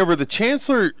 And whenever the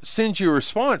chancellor sends you a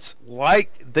response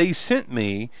like they sent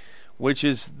me, which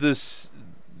is this,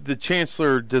 the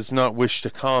chancellor does not wish to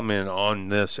comment on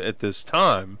this at this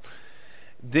time,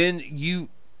 then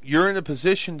you're in a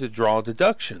position to draw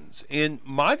deductions. And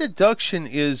my deduction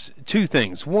is two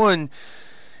things. One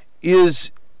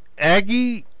is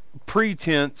Aggie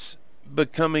pretense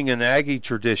becoming an Aggie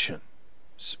tradition,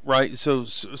 right? So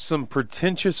some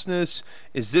pretentiousness.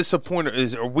 Is this a point?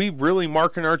 Are we really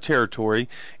marking our territory?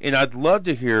 And I'd love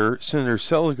to hear Senator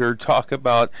Sulliger talk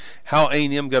about how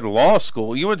A&M got a law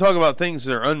school. You want to talk about things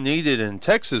that are unneeded in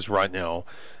Texas right now?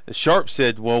 Sharp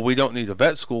said, well, we don't need a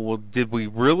vet school. Well, did we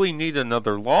really need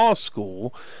another law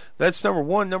school? That's number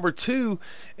one. Number two,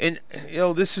 and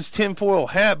this is tinfoil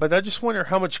hat, but I just wonder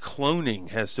how much cloning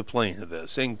has to play into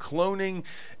this. And cloning,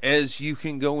 as you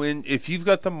can go in, if you've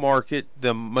got the market,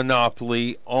 the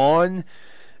monopoly on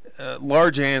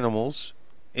large animals,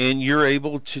 and you're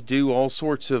able to do all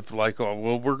sorts of we're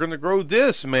going to grow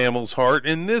this mammal's heart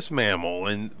in this mammal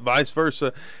and vice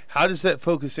versa. How does that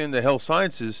focus into health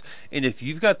sciences? And if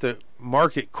you've got the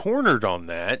market cornered on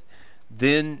that,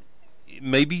 then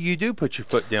maybe you do put your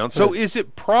foot down. So is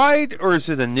it pride or is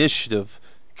it initiative,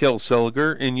 Kel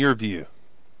Sulliger, in your view?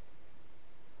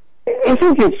 I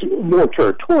think it's more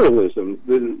territorialism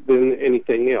than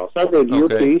anything else. I read your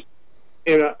piece.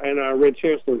 And I read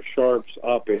Chancellor Sharp's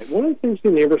op-ed. One of the things he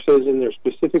never says in there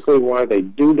specifically why they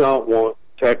do not want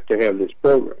Tech to have this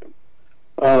program.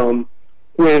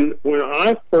 When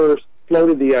I first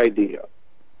floated the idea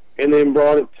and then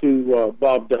brought it to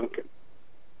Bob Duncan,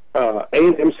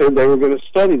 A&M said they were going to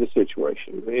study the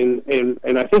situation.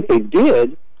 And I think they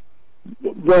did,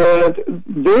 but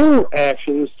their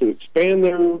actions to expand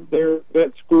their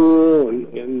vet school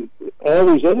and all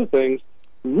these other things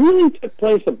really took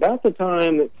place about the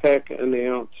time that Tech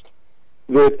announced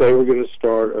that they were going to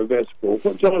start a vet school.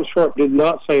 What John Sharp did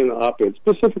not say in the op-ed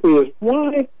specifically is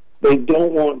why they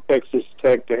don't want Texas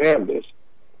Tech to have this.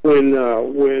 When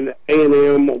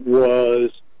A&M was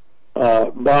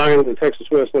buying the Texas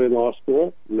Wesleyan Law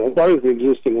School. Nobody at the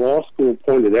existing law school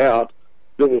pointed out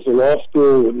that it was a law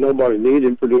school that nobody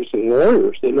needed, producing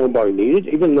lawyers that nobody needed,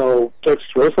 even though Texas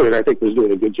Wesleyan, I think, was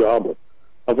doing a good job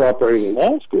of operating a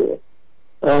law school.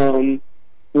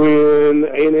 When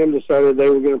A&M decided they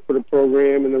were going to put a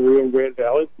program in the Rio Grande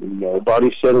Valley,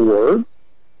 nobody said a word.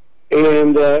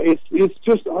 And it's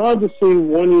just odd to see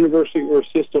one university or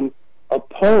system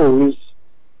oppose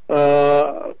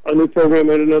a new program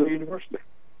at another university.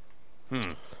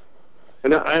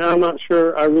 And I'm not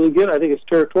sure I really get it. I think it's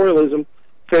territorialism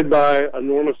fed by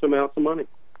enormous amounts of money.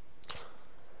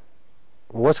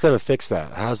 What's going to fix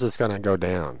that? How's this going to go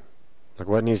down? Like,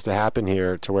 what needs to happen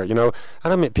here to where, I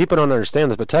don't mean, people don't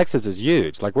understand this, but Texas is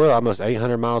huge. Like, we're almost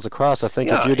 800 miles across. I think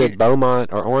if you did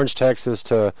Beaumont or Orange, Texas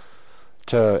to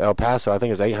El Paso, I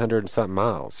think it's 800 and something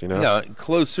miles, Yeah,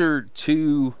 closer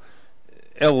to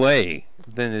L.A.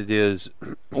 than it is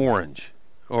Orange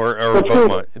or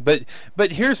Beaumont. But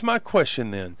here's my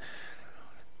question then.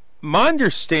 My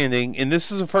understanding, and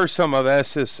this is the first time I've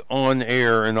asked this on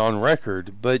air and on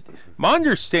record, but my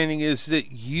understanding is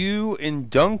that you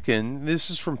and Duncan, this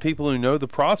is from people who know the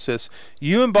process,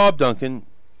 you and Bob Duncan,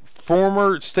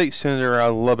 former state senator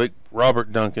out of Lubbock,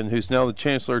 Robert Duncan, who's now the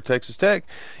chancellor of Texas Tech,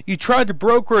 you tried to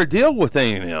broker a deal with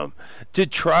A&M to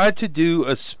try to do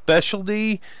a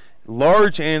specialty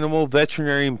large animal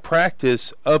veterinarian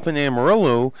practice up in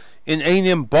Amarillo, and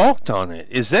A&M balked on it.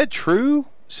 Is that true,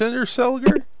 Senator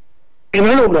Seliger? And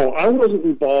I don't know. I wasn't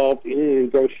involved in any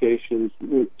negotiations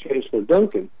with Chancellor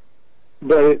Duncan.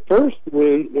 But at first,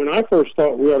 when I first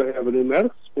thought we ought to have a new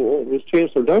medical school, it was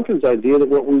Chancellor Duncan's idea that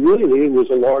what we really needed was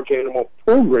a large animal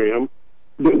program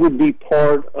that would be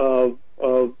part of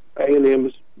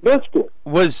A&M's vet school.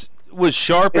 Was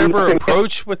Sharp ever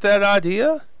approached with that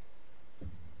idea?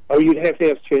 Oh, you'd have to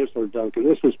have Chancellor Duncan.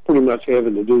 This was pretty much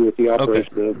having to do with the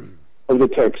operation of the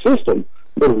tech system.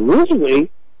 But originally,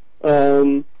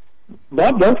 Bob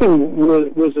Duncan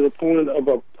was an opponent of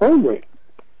a program.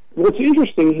 What's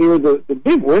interesting here, the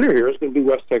big winner here is going to be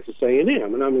West Texas A&M,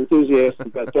 and I'm enthusiastic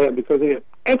about that because they have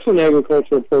excellent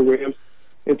agricultural programs,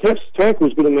 and Texas Tech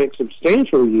was going to make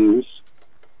substantial use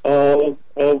of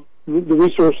the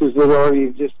resources that already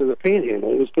exist in the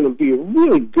Panhandle. It was going to be a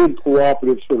really good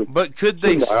cooperative sort of... But could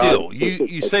they still?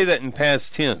 You say that in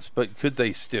past tense, but could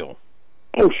they still?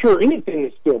 Oh, sure, anything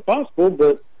is still possible,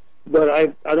 but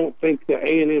I don't think the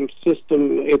A&M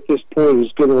system at this point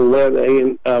is going to let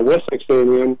West Texas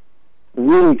A&M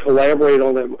really collaborate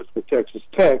all that much with Texas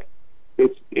Tech.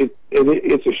 It's a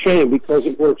shame because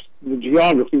it works. The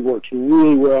geography works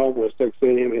really well. West Texas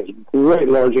A&M has great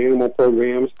large animal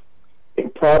programs,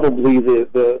 and probably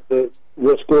the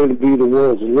what's going to be the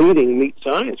world's leading meat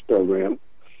science program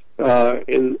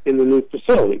in the new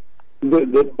facility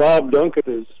that Bob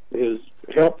Duncan has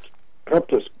helped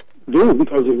us do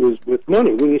because it was with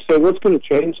money. When you say what's going to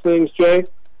change things, Jay,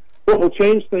 what will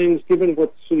change things, given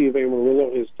what the city of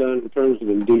Amarillo has done in terms of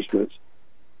inducements,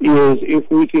 is if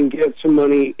we can get some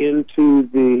money into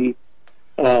the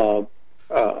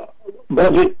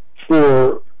budget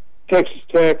for Texas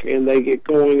Tech and they get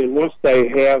going, and once they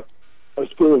have a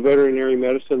school of veterinary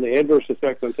medicine, the adverse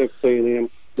effect on Texas A&M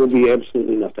will be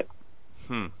absolutely nothing.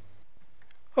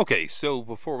 Okay, so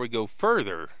before we go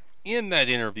further, in that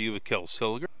interview with Kel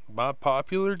Seliger, by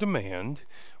popular demand,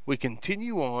 we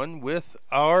continue on with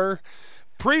our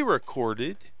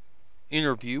pre-recorded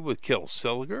interview with Kel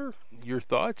Seliger. Your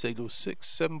thoughts,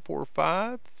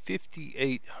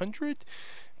 806-745-5800.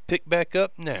 Pick back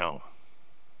up now.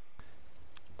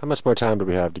 How much more time do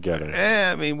we have together?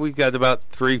 I mean, we've got about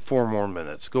 3-4 more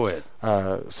minutes. Go ahead.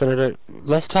 Senator,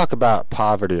 let's talk about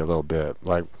poverty a little bit.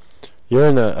 Like,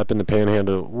 you're up in the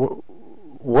Panhandle.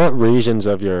 What regions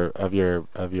of your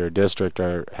district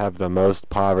have the most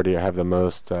poverty or have the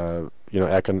most the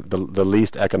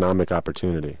least economic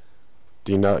opportunity?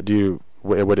 Do you know?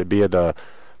 Would it be the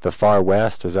far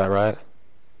west? Is that right?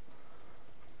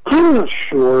 I'm not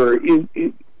sure.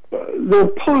 There are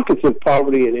pockets of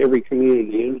poverty in every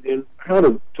community, and how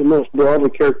to most broadly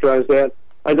characterize that,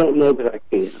 I don't know that I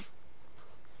can.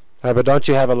 But don't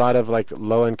you have a lot of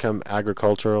low-income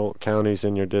agricultural counties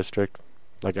in your district?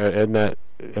 Am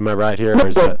I right here, or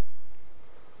is that?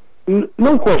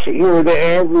 No question. The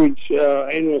average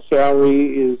annual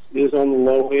salary is on the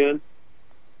low end.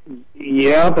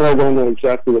 Yeah, but I don't know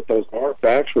exactly what those are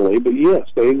factually. But yes,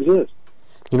 they exist.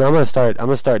 I'm gonna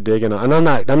start digging, and I'm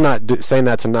not saying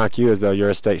that to knock you as though you're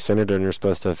a state senator and you're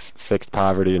supposed to fix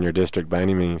poverty in your district by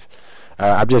any means.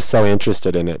 I'm just so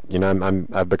interested in it.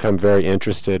 I've become very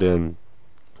interested in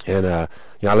I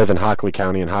live in Hockley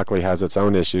County, and Hockley has its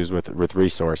own issues with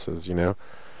resources.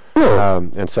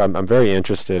 And so I'm very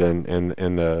interested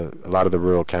in a lot of the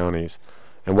rural counties.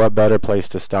 And what better place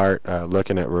to start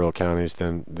looking at rural counties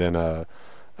than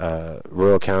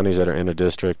rural counties that are in a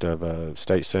district of a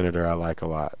state senator I like a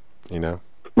lot, you know?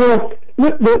 Well,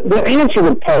 the answer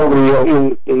to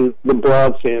poverty in the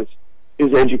broad sense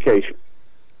is education.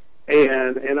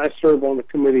 And I serve on the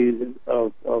committee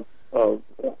of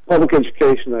public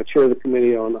education. I chair the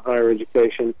committee on higher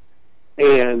education.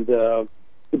 And the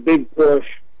big push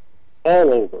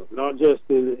all over, not just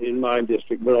in my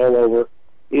district, but all over,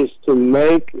 is to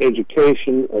make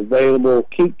education available,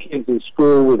 keep kids in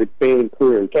school with expanded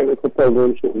career and technical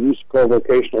programs, what we used to call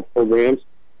vocational programs.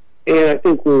 And I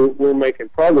think we're making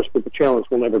progress, but the challenge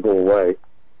will never go away.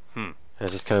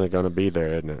 It's just kind of going to be there,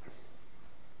 isn't it?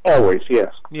 Always,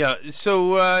 yes. Yeah,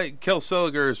 so Kel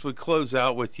Seliger, as we close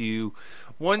out with you,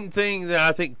 one thing that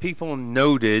I think people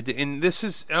noted, and this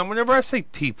is, whenever I say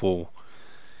people,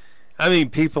 I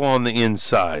mean people on the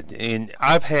inside. And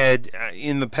I've had,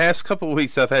 in the past couple of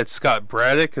weeks, I've had Scott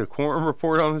Braddock, a quorum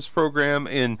report on this program,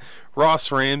 and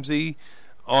Ross Ramsey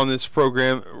on this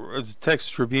program, as a Texas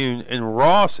Tribune. And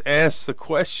Ross asked the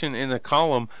question in the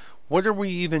column, what are we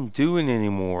even doing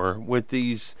anymore with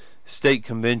these state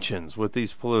conventions, with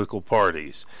these political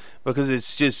parties? Because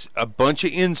it's just a bunch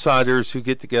of insiders who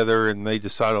get together and they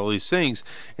decide all these things.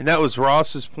 And that was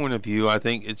Ross's point of view. I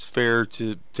think it's fair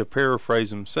to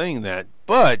paraphrase him saying that.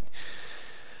 But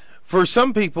for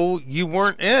some people, you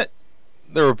weren't at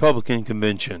the Republican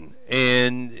convention.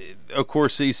 And of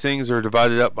course, these things are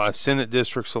divided up by Senate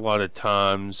districts a lot of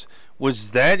times.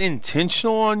 Was that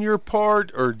intentional on your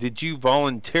part, or did you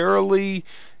voluntarily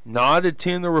not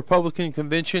attend the Republican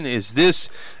convention? Is this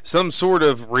some sort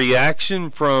of reaction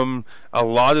from a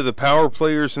lot of the power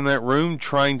players in that room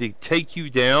trying to take you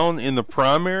down in the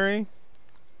primary?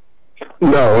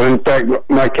 No, in fact,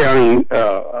 my county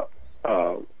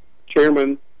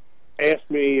chairman asked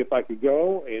me if I could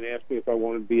go and asked me if I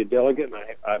wanted to be a delegate, and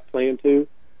I plan to.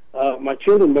 My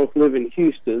children both live in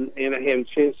Houston, and I had a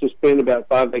chance to spend about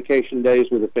 5 vacation days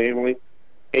with the family,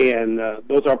 and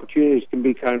those opportunities can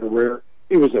be kind of rare.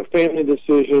 It was a family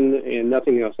decision and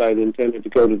nothing else. I had intended to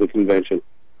go to the convention.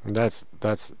 That's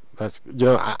you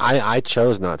know, I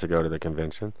chose not to go to the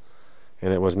convention,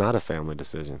 and it was not a family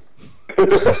decision.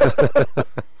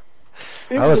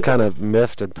 I was kind of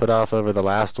miffed and put off over the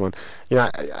last one. You know,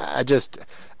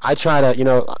 I try to, you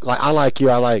know, I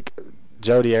like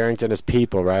Jody Arrington as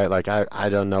people, right? Like I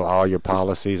don't know all your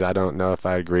policies. I don't know if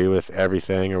I agree with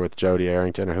everything or with Jody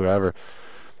Arrington or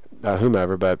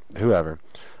whomever.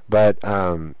 But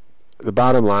the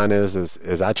bottom line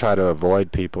is I try to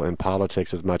avoid people in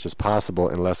politics as much as possible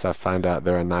unless I find out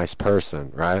they're a nice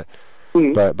person, right?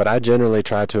 Mm-hmm. But I generally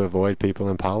try to avoid people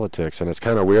in politics, and it's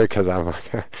kind of weird because I'm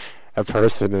like a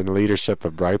person in leadership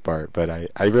of Breitbart, but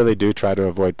I really do try to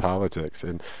avoid politics,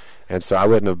 and so I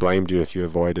wouldn't have blamed you if you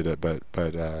avoided it, but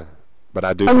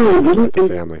I do believe the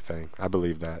family thing. I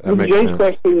believe that makes sense.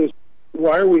 Question is,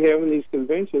 why are we having these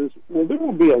conventions? Well, there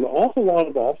will be an awful lot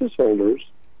of office holders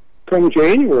come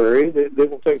January that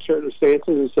will take certain stances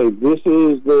and say, this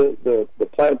is the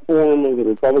platform of the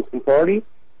Republican Party,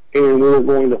 and we're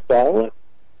going to follow it.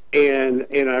 And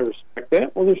I respect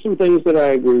that. Well, there's some things that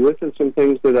I agree with and some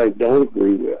things that I don't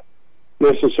agree with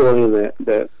necessarily in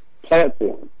that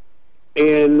platform.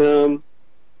 And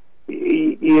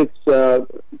it's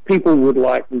people would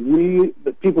like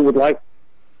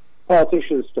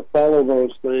politicians to follow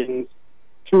those things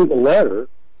to the letter,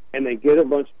 and they get a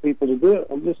bunch of people to do it.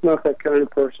 I'm just not that kind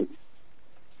of person.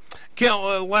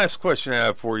 Kel, last question I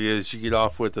have for you as you get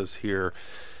off with us here.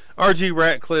 R.G.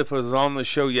 Ratcliffe was on the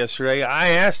show yesterday. I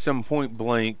asked him point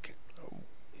blank,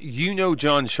 you know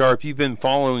John Sharp, you've been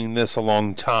following this a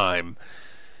long time.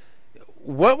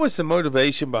 What was the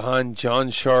motivation behind John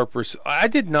Sharp? I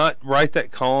did not write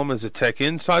that column as a tech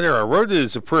insider. I wrote it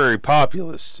as a prairie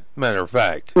populist, matter of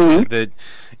fact. Mm-hmm. That,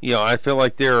 you know, I feel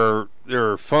like there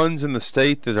are funds in the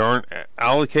state that aren't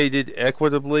allocated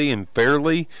equitably and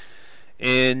fairly.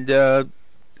 And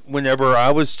whenever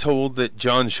I was told that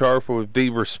John Sharp would be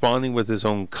responding with his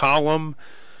own column,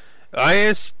 I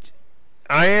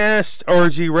asked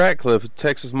R.G. Ratcliffe,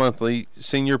 Texas Monthly,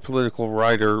 senior political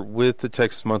writer with the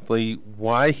Texas Monthly,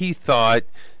 why he thought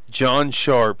John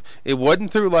Sharp, it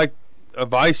wasn't through like a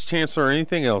vice chancellor or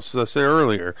anything else, as I said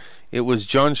earlier, it was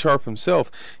John Sharp himself.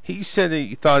 He said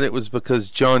he thought it was because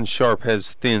John Sharp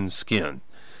has thin skin.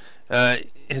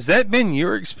 Has that been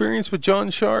your experience with John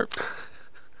Sharp?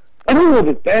 I don't know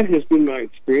that has been my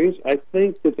experience. I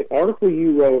think that the article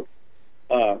you wrote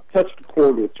touched a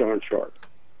chord with John Sharp.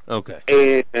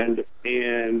 Okay. And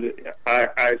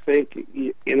I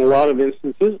think in a lot of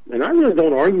instances, and I really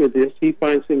don't argue with this, he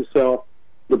finds himself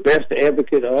the best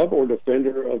advocate of or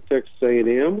defender of Texas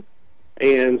A&M,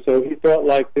 and so he felt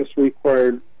like this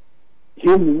required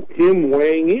him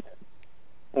weighing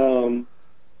in.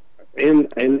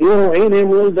 And you know, A&M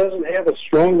really doesn't have a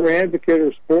stronger advocate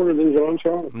or supporter than John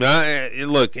Sharp. No,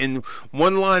 look, in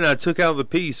one line I took out of the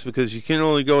piece because you can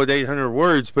only go at 800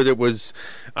 words, but it was,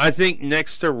 I think,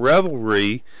 next to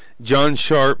Revelry, John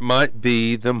Sharp might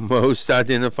be the most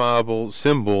identifiable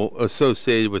symbol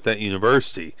associated with that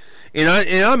university. And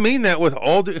I mean that with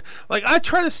all like, I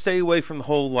try to stay away from the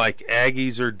whole like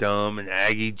Aggies are dumb and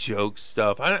Aggie joke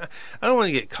stuff. I don't want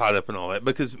to get caught up in all that,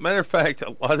 because matter of fact,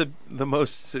 a lot of the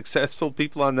most successful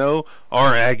people I know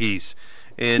are Aggies,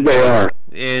 and They are.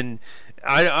 And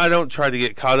I don't try to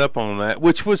get caught up on that,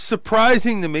 which was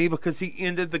surprising to me because he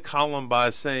ended the column by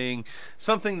saying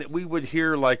something that we would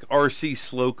hear like R.C.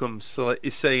 Slocum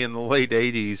say in the late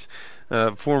 80s,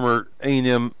 former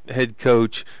A&M head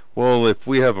coach. Well, if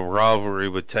we have a rivalry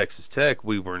with Texas Tech,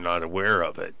 we were not aware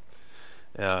of it.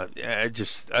 I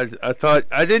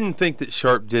didn't think that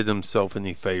Sharp did himself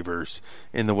any favors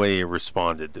in the way he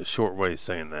responded. The short way of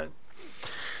saying that.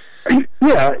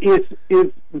 Yeah, it's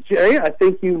Jay, I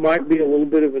think you might be a little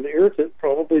bit of an irritant.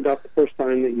 Probably not the first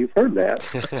time that you've heard that.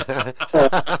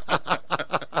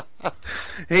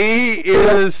 He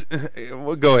is.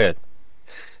 Well, go ahead.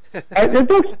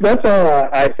 That's all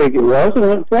I think it was.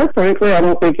 And quite frankly, I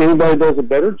don't think anybody does a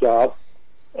better job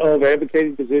of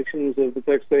advocating positions of the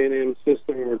Texas A&M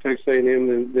system or Texas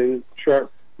A&M than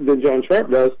John Sharp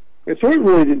does. And so it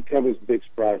really didn't come as a big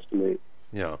surprise to me.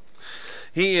 Yeah.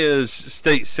 He is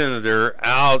state senator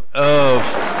out of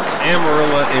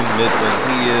Amarillo and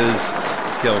Midland. He is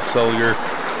Kel Sullinger.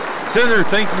 Senator,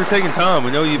 thank you for taking time.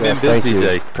 We know you've been busy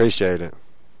today. Appreciate it.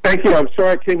 Thank you. I'm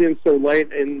sorry I came in so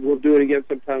late, and we'll do it again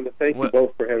sometime. But thank you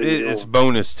both for having me on. It's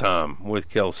bonus time with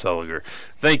Kel Sullinger.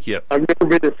 Thank you. I've never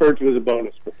been referred to as a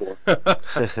bonus before.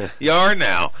 You are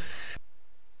now.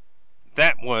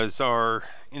 That was our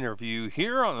interview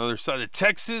here on the other side of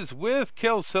Texas with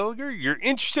Kel Sullinger. You're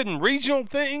interested in regional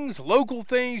things, local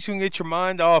things, you can get your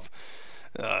mind off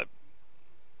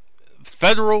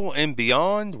federal and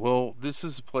beyond. Well, this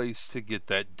is a place to get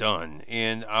that done.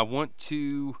 And I want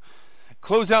to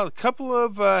close out a couple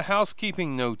of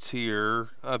housekeeping notes here.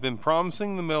 I've been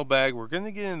promising the mailbag. We're going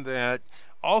to get into that.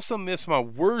 Also missed my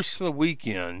worst of the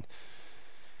weekend.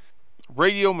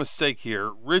 Radio mistake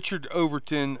here. Richard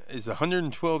Overton is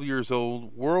 112 years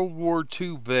old, World War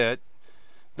II vet,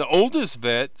 the oldest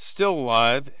vet still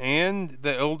alive, and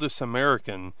the oldest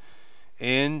American.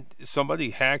 And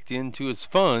somebody hacked into his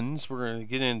funds. We're going to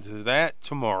get into that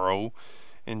tomorrow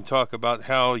and talk about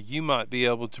how you might be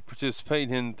able to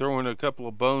participate in throwing a couple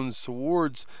of bones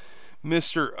towards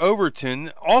Mr.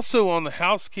 Overton. Also on the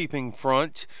housekeeping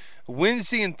front,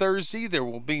 Wednesday and Thursday, there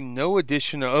will be no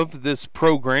edition of this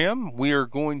program. We are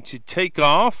going to take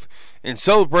off and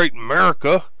celebrate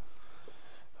America.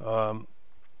 So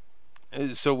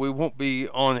we won't be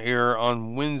on air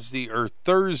on Wednesday or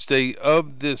Thursday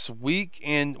of this week.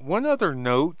 And one other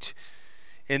note,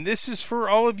 and this is for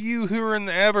all of you who are in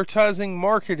the advertising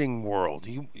marketing world.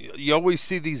 You always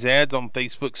see these ads on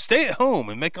Facebook. Stay at home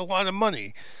and make a lot of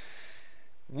money.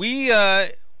 We've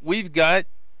got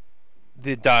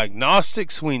the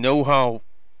diagnostics. We know how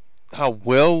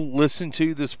well listened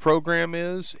to this program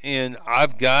is, and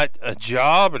I've got a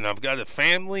job and I've got a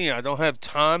family. I don't have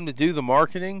time to do the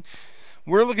marketing.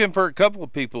 We're looking for a couple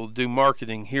of people to do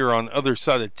marketing here on Other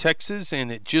Side of Texas,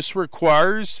 and it just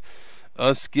requires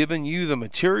us giving you the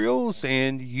materials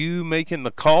and you making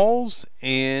the calls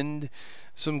and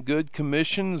some good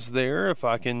commissions there, if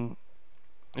I can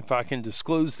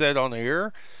disclose that on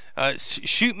air.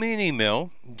 Shoot me an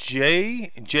email,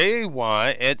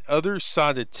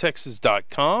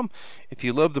 jay@othersideoftexas.com. If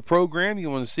you love the program, you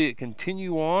want to see it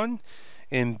continue on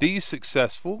and be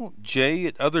successful,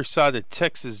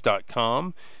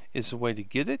 jay@othersideoftexas.com is the way to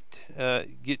get it.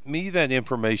 Get me that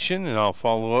information, and I'll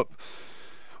follow up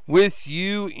with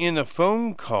you in a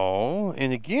phone call.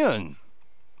 And again,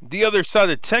 The Other Side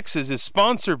of Texas is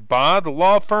sponsored by the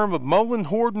law firm of Mullen,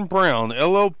 Hord & Brown,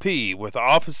 LLP, with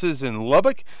offices in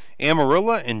Lubbock,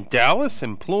 Amarillo, and Dallas,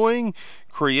 employing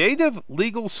creative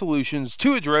legal solutions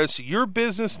to address your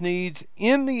business needs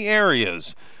in the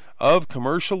areas of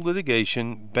commercial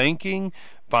litigation, banking,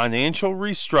 financial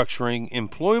restructuring,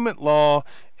 employment law,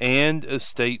 and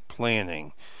estate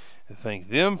planning. Thank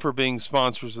them for being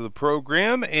sponsors of the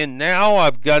program. And now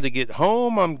I've got to get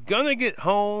home. I'm going to get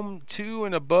home to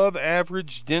an above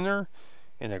average dinner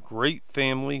and a great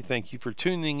family. Thank you for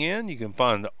tuning in. You can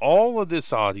find all of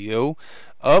this audio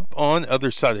up on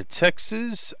Other Side of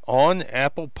Texas on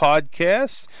Apple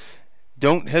Podcasts.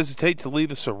 Don't hesitate to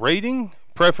leave us a rating,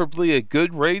 preferably a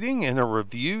good rating and a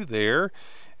review there.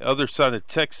 Other Side of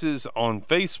Texas on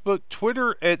Facebook,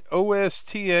 Twitter at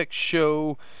OSTX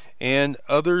Show, and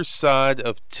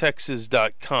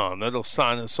OtherSideOfTexas.com. That'll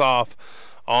sign us off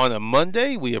on a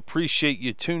Monday. We appreciate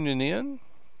you tuning in,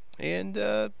 and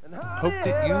hope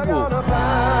that you will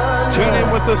tune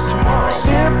in with us tomorrow.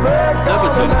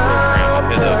 Another good program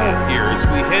ahead of you here as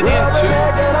we head into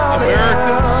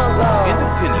America's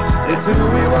Independence Day.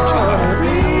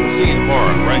 See you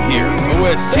tomorrow right here,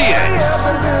 OSTX.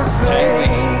 Jay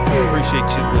Leeson, appreciate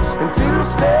you listening.